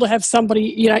really cool to have somebody,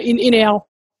 in our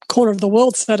corner of the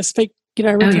world, so to speak,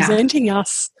 representing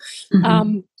us.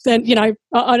 Mm-hmm. Then,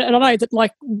 I know that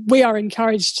like we are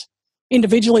encouraged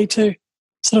individually to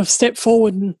sort of step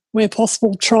forward and where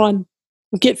possible try and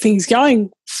get things going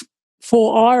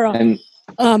for Aira.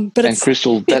 And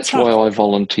Crystal, that's why I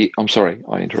volunteer. I'm sorry,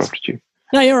 I interrupted you.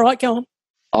 No, you're all right, go on.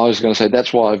 I was going to say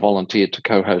that's why I volunteered to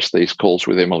co-host these calls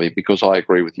with Emily, because I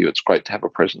agree with you. It's great to have a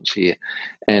presence here,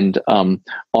 and I'm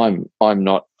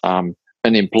not an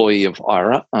employee of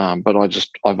Aira, but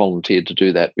I volunteered to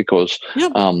do that because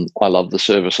I love the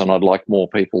service and I'd like more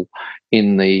people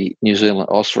in the New Zealand,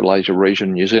 Australasia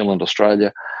region, New Zealand,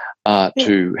 Australia,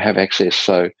 to have access.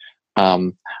 So,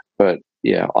 but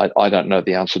yeah, I don't know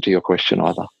the answer to your question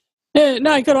either. Yeah,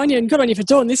 no, good on you, and good on you for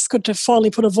doing this. Good to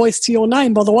finally put a voice to your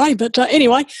name, by the way. But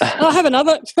anyway, I have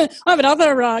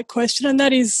another question, and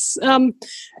that is,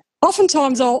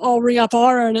 oftentimes I'll ring up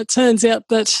Aira, and it turns out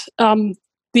that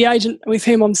the agent with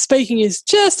whom I'm speaking is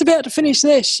just about to finish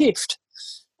their shift.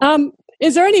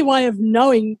 Is there any way of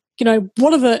knowing,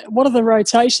 what are the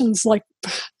rotations like?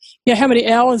 How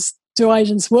many hours do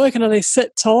agents work, and are there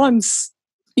set times?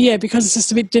 Yeah, because it's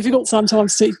just a bit difficult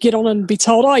sometimes to get on and be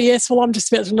told, oh, yes, well, I'm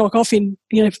just about to knock off in,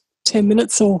 10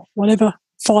 minutes or whatever,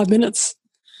 5 minutes.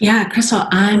 Yeah, Crystal,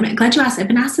 I'm glad you asked. I've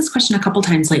been asked this question a couple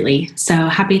times lately, so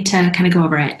happy to kind of go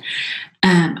over it.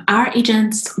 Our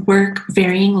agents work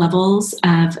varying levels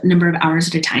of number of hours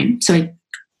at a time. So I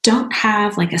don't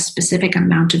have like a specific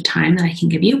amount of time that I can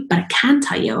give you, but I can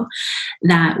tell you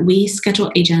that we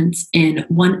schedule agents in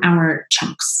 1 hour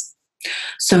chunks.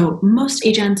 So most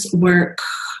agents work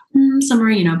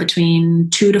somewhere, between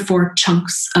 2 to 4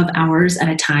 chunks of hours at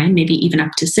a time, maybe even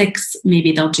up to 6.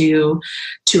 Maybe they'll do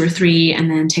 2 or 3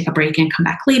 and then take a break and come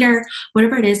back later.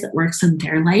 Whatever it is that works in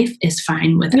their life is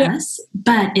fine with us,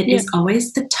 but it is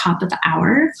always the top of the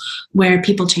hour where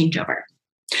people change over.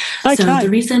 Okay. So the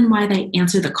reason why they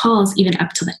answer the calls even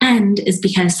up to the end is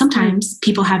because sometimes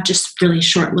people have just really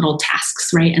short little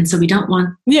tasks, right? And so we don't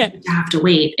want to have to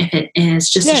wait if it is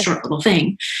just a short little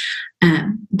thing.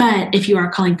 But if you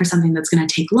are calling for something that's going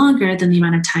to take longer than the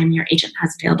amount of time your agent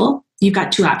has available, you've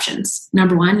got 2 options.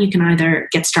 Number one, you can either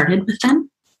get started with them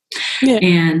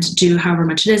and do however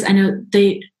much it is. I know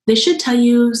they should tell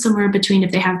you somewhere between,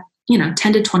 if they have 10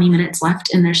 to 20 minutes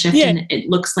left in their shift and it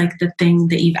looks like the thing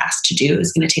that you've asked to do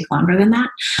is going to take longer than that,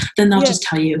 then they'll just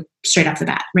tell you straight off the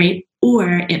bat, right?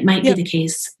 Or it might be the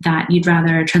case that you'd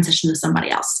rather transition to somebody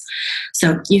else.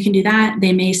 So you can do that.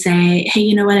 They may say, hey,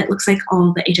 you know what? It looks like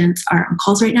all the agents are on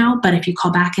calls right now, but if you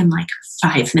call back in like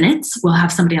 5 minutes, we'll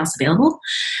have somebody else available.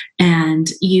 And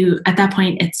at that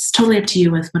point, it's totally up to you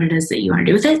with what it is that you want to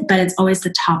do with it, but it's always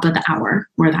the top of the hour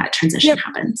where that transition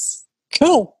happens.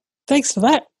 Cool. Thanks for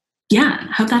that. Yeah,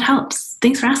 hope that helps.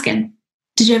 Thanks for asking.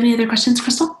 Did you have any other questions,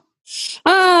 Crystal?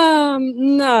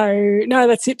 No,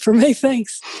 that's it from me.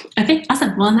 Thanks. Okay,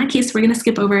 awesome. Well, in that case, we're going to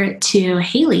skip over to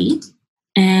Haley.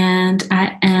 And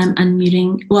I am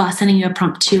sending you a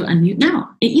prompt to unmute now.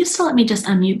 It used to let me just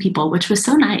unmute people, which was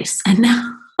so nice. And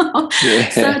now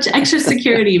such extra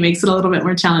security makes it a little bit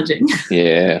more challenging.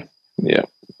 Yeah.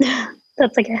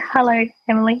 That's okay. Hello,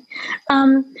 Emily.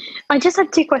 I just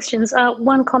had 2 questions.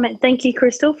 One comment. Thank you,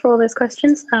 Crystal, for all those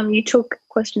questions. You took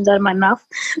questions out of my mouth.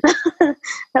 That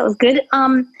was good.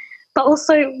 But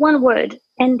also, one word,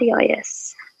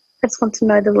 NDIS. I just want to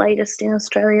know the latest in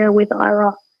Australia with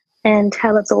Aira and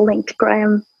how that's all linked.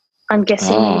 Graham, I'm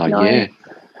guessing you know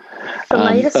the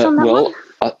latest on that one?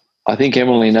 I think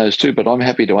Emily knows too, but I'm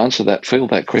happy to answer that, field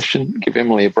that question, give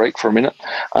Emily a break for a minute.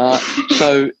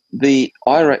 So the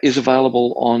Aira is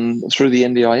available through the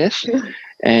NDIS,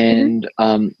 and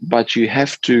but you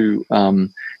have to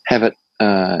have it,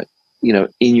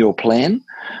 in your plan.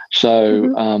 So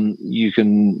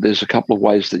there's a couple of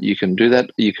ways that you can do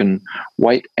that. You can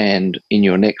wait, and in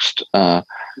your next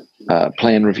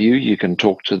plan review, you can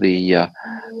talk to the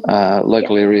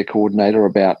local area coordinator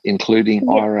about including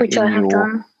Aira which in I have your.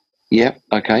 done. Yeah,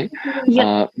 okay.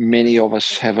 Yep. Many of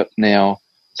us have it now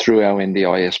through our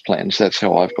NDIS plans. That's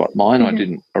how I've got mine. I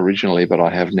didn't originally, but I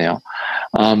have now.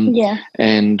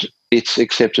 And it's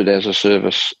accepted as a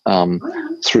service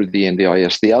through the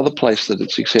NDIS. The other place that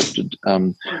it's accepted,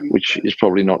 which is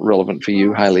probably not relevant for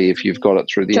you, Hayley, if you've got it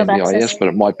through the NDIS, access. But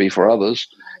it might be for others,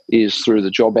 is through the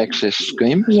Job Access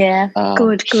Scheme. Yeah,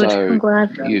 good. So I'm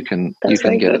glad. You can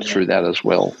get it through that as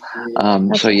well.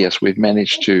 So yes, we've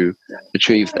managed to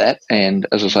achieve that, and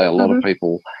as I say, a lot of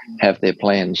people have their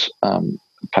plans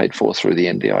paid for through the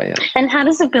NDIS. And how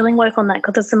does the billing work on that?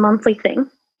 Because it's a monthly thing.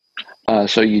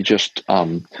 So you just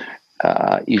put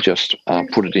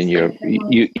it in your.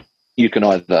 You can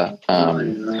either.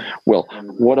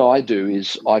 What I do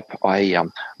is I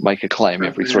make a claim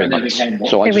every 3 months.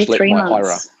 So I just let my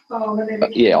Aira.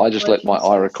 I just let my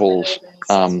Aira calls,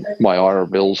 my Aira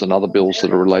bills and other bills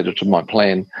that are related to my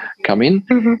plan come in,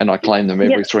 and I claim them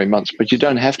every 3 months. But you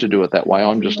don't have to do it that way.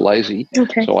 I'm just lazy,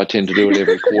 so I tend to do it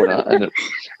every quarter, and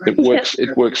it works.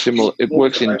 It works similar. It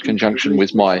works in conjunction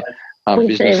with my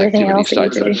business activity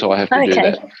statement, so I have to do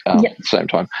that at the same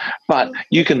time. But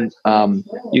you can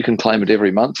claim it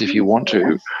every month if you want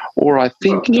to, or I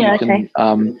think you can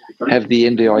have the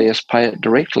NDIS pay it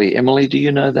directly. Emily, do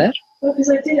you know that?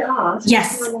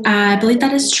 Yes, I believe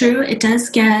that is true. It does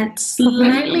get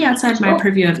slightly outside my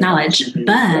purview of knowledge,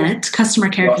 but customer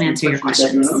care can answer your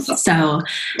questions. So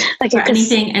for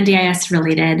anything NDIS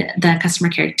related, the customer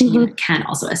care team can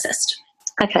also assist.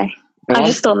 Okay. I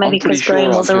just thought maybe because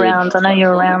Graham was around. I know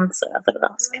you're around, so I thought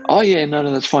I'd ask. Oh, yeah, no,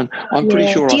 that's fine. I'm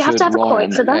pretty sure. Do you have to have a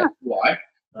quote for that?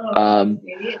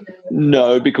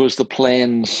 No, because the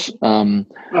plans, the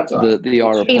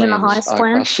Aira plans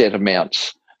are set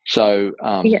amounts. So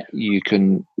you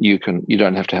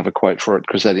don't have to have a quote for it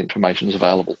because that information is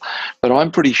available. But I'm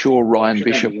pretty sure Ryan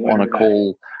Bishop on a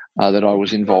call that I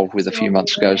was involved with a few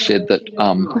months ago said that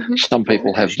some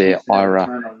people have their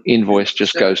Aira invoice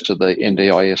just goes to the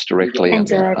NDIS directly and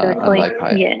they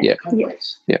pay it.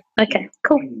 Yeah. Okay,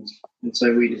 cool.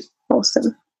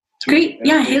 Awesome. Great.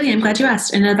 Yeah, Hayley, I'm glad you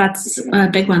asked. I know that's a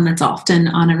big one that's often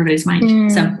on everybody's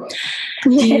mind. So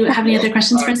do you have any other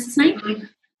questions for us this night?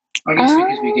 I guess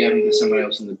because we gave it to someone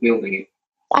else in the building.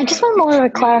 I just want more of a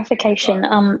clarification.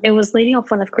 It was leading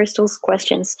off one of Crystal's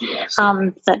questions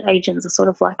that agents are sort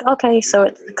of like, okay, so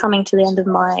it's coming to the end of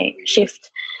my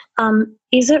shift.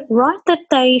 Is it right that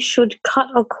they should cut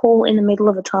a call in the middle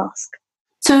of a task?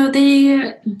 So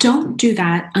they don't do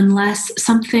that unless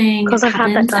something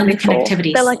happens and the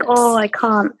connectivity. They're like, oh, I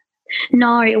can't.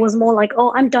 No, it was more like,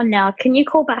 oh, I'm done now. Can you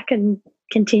call back and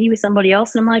continue with somebody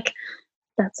else? And I'm like,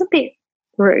 that's a bit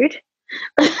rude.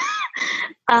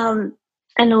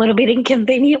 And a little bit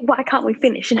inconvenient. Why can't we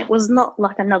finish? And it was not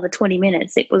like another 20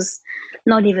 minutes. It was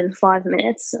not even 5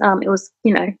 minutes. It was,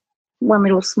 one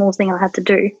little small thing I had to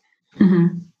do.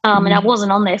 And I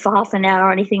wasn't on there for half an hour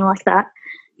or anything like that.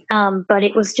 But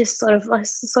it was just I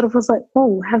was like,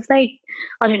 oh, have they,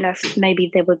 I don't know if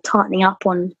maybe they were tightening up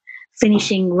on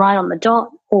finishing right on the dot,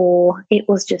 or it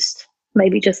was just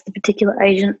maybe just the particular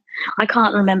agent. I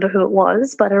can't remember who it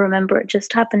was, but I remember it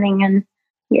just happening, and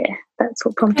yeah, that's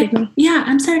what prompted me. Yeah,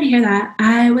 I'm sorry to hear that.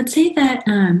 I would say that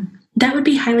that would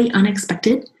be highly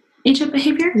unexpected agent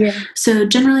behavior. Yeah. So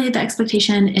generally the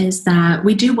expectation is that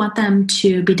we do want them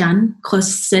to be done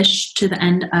close-ish to the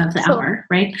end of the hour,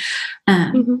 right?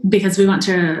 Because we want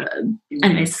to,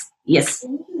 anyways, yes,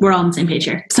 we're all on the same page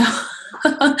here. So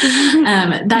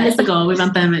that is the goal. We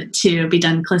want them to be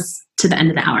done close to the end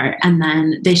of the hour. And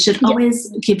then they should always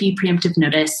give you preemptive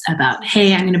notice about,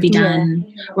 hey, I'm going to be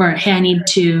done, or hey, I need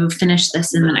to finish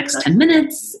this in the next 10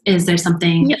 minutes. Is there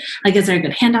something, like, is there a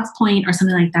good handoff point or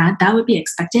something like that? That would be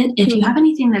expected. If you have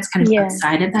anything that's kind of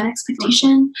outside of that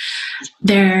expectation,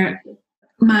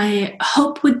 my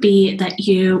hope would be that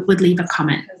you would leave a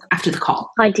comment after the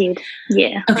call. I did.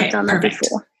 Yeah. Okay, I've done that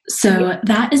before. So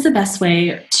that is the best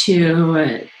way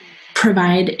to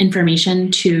provide information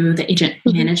to the agent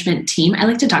management team. I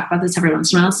like to talk about this every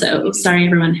once in a while, so sorry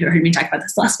everyone who heard me talk about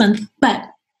this last month. But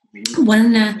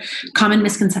one common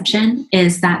misconception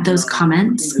is that those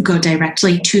comments go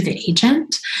directly to the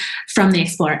agent from the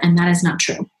Explorer, and that is not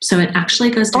true. So it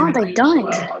actually goes directly to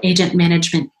the agent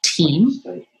management team.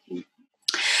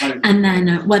 And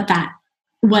then what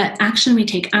action we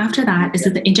take after that is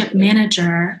that the agent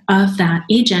manager of that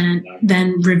agent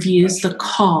then reviews the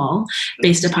call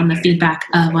based upon the feedback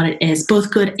of what it is,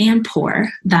 both good and poor,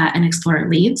 that an Explorer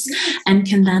leaves, and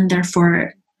can then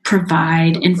therefore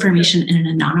provide information in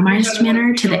an anonymized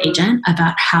manner to the agent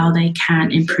about how they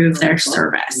can improve their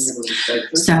service.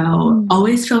 So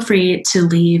always feel free to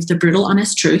leave the brutal,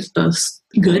 honest truth, both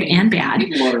good and bad,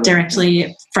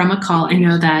 directly from a call. I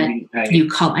know that you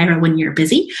call Ira when you're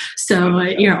busy, so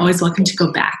you're always welcome to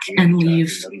go back and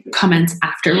leave comments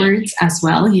afterwards as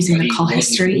well using the call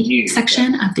history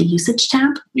section of the usage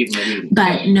tab.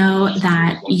 But know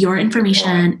that your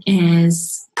information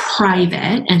is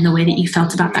private, and the way that you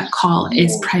felt about that call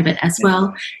is private as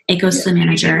well. It goes to the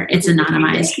manager. It's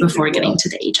anonymized before getting to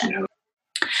the agent.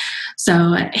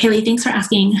 So, Haley, thanks for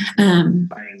asking.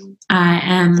 I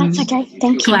am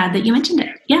glad that you mentioned it.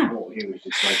 Yeah.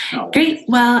 Great.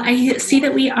 Well, I see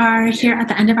that we are here at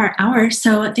the end of our hour.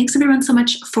 So thanks everyone so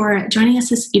much for joining us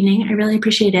this evening. I really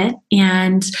appreciate it.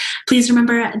 And please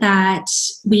remember that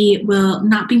we will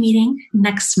not be meeting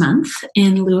next month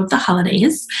in lieu of the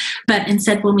holidays, but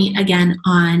instead we'll meet again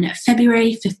on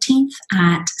February 15th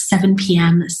at 7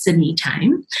 p.m. Sydney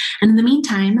time. And in the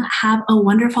meantime, have a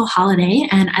wonderful holiday.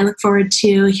 And I look forward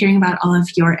to hearing about all of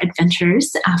your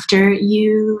adventures after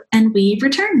you and we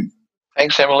return.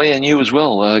 Thanks, Emily, and you as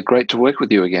well. Great to work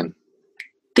with you again.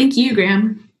 Thank you,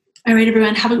 Graham. All right,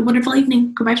 everyone. Have a wonderful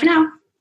evening. Goodbye for now.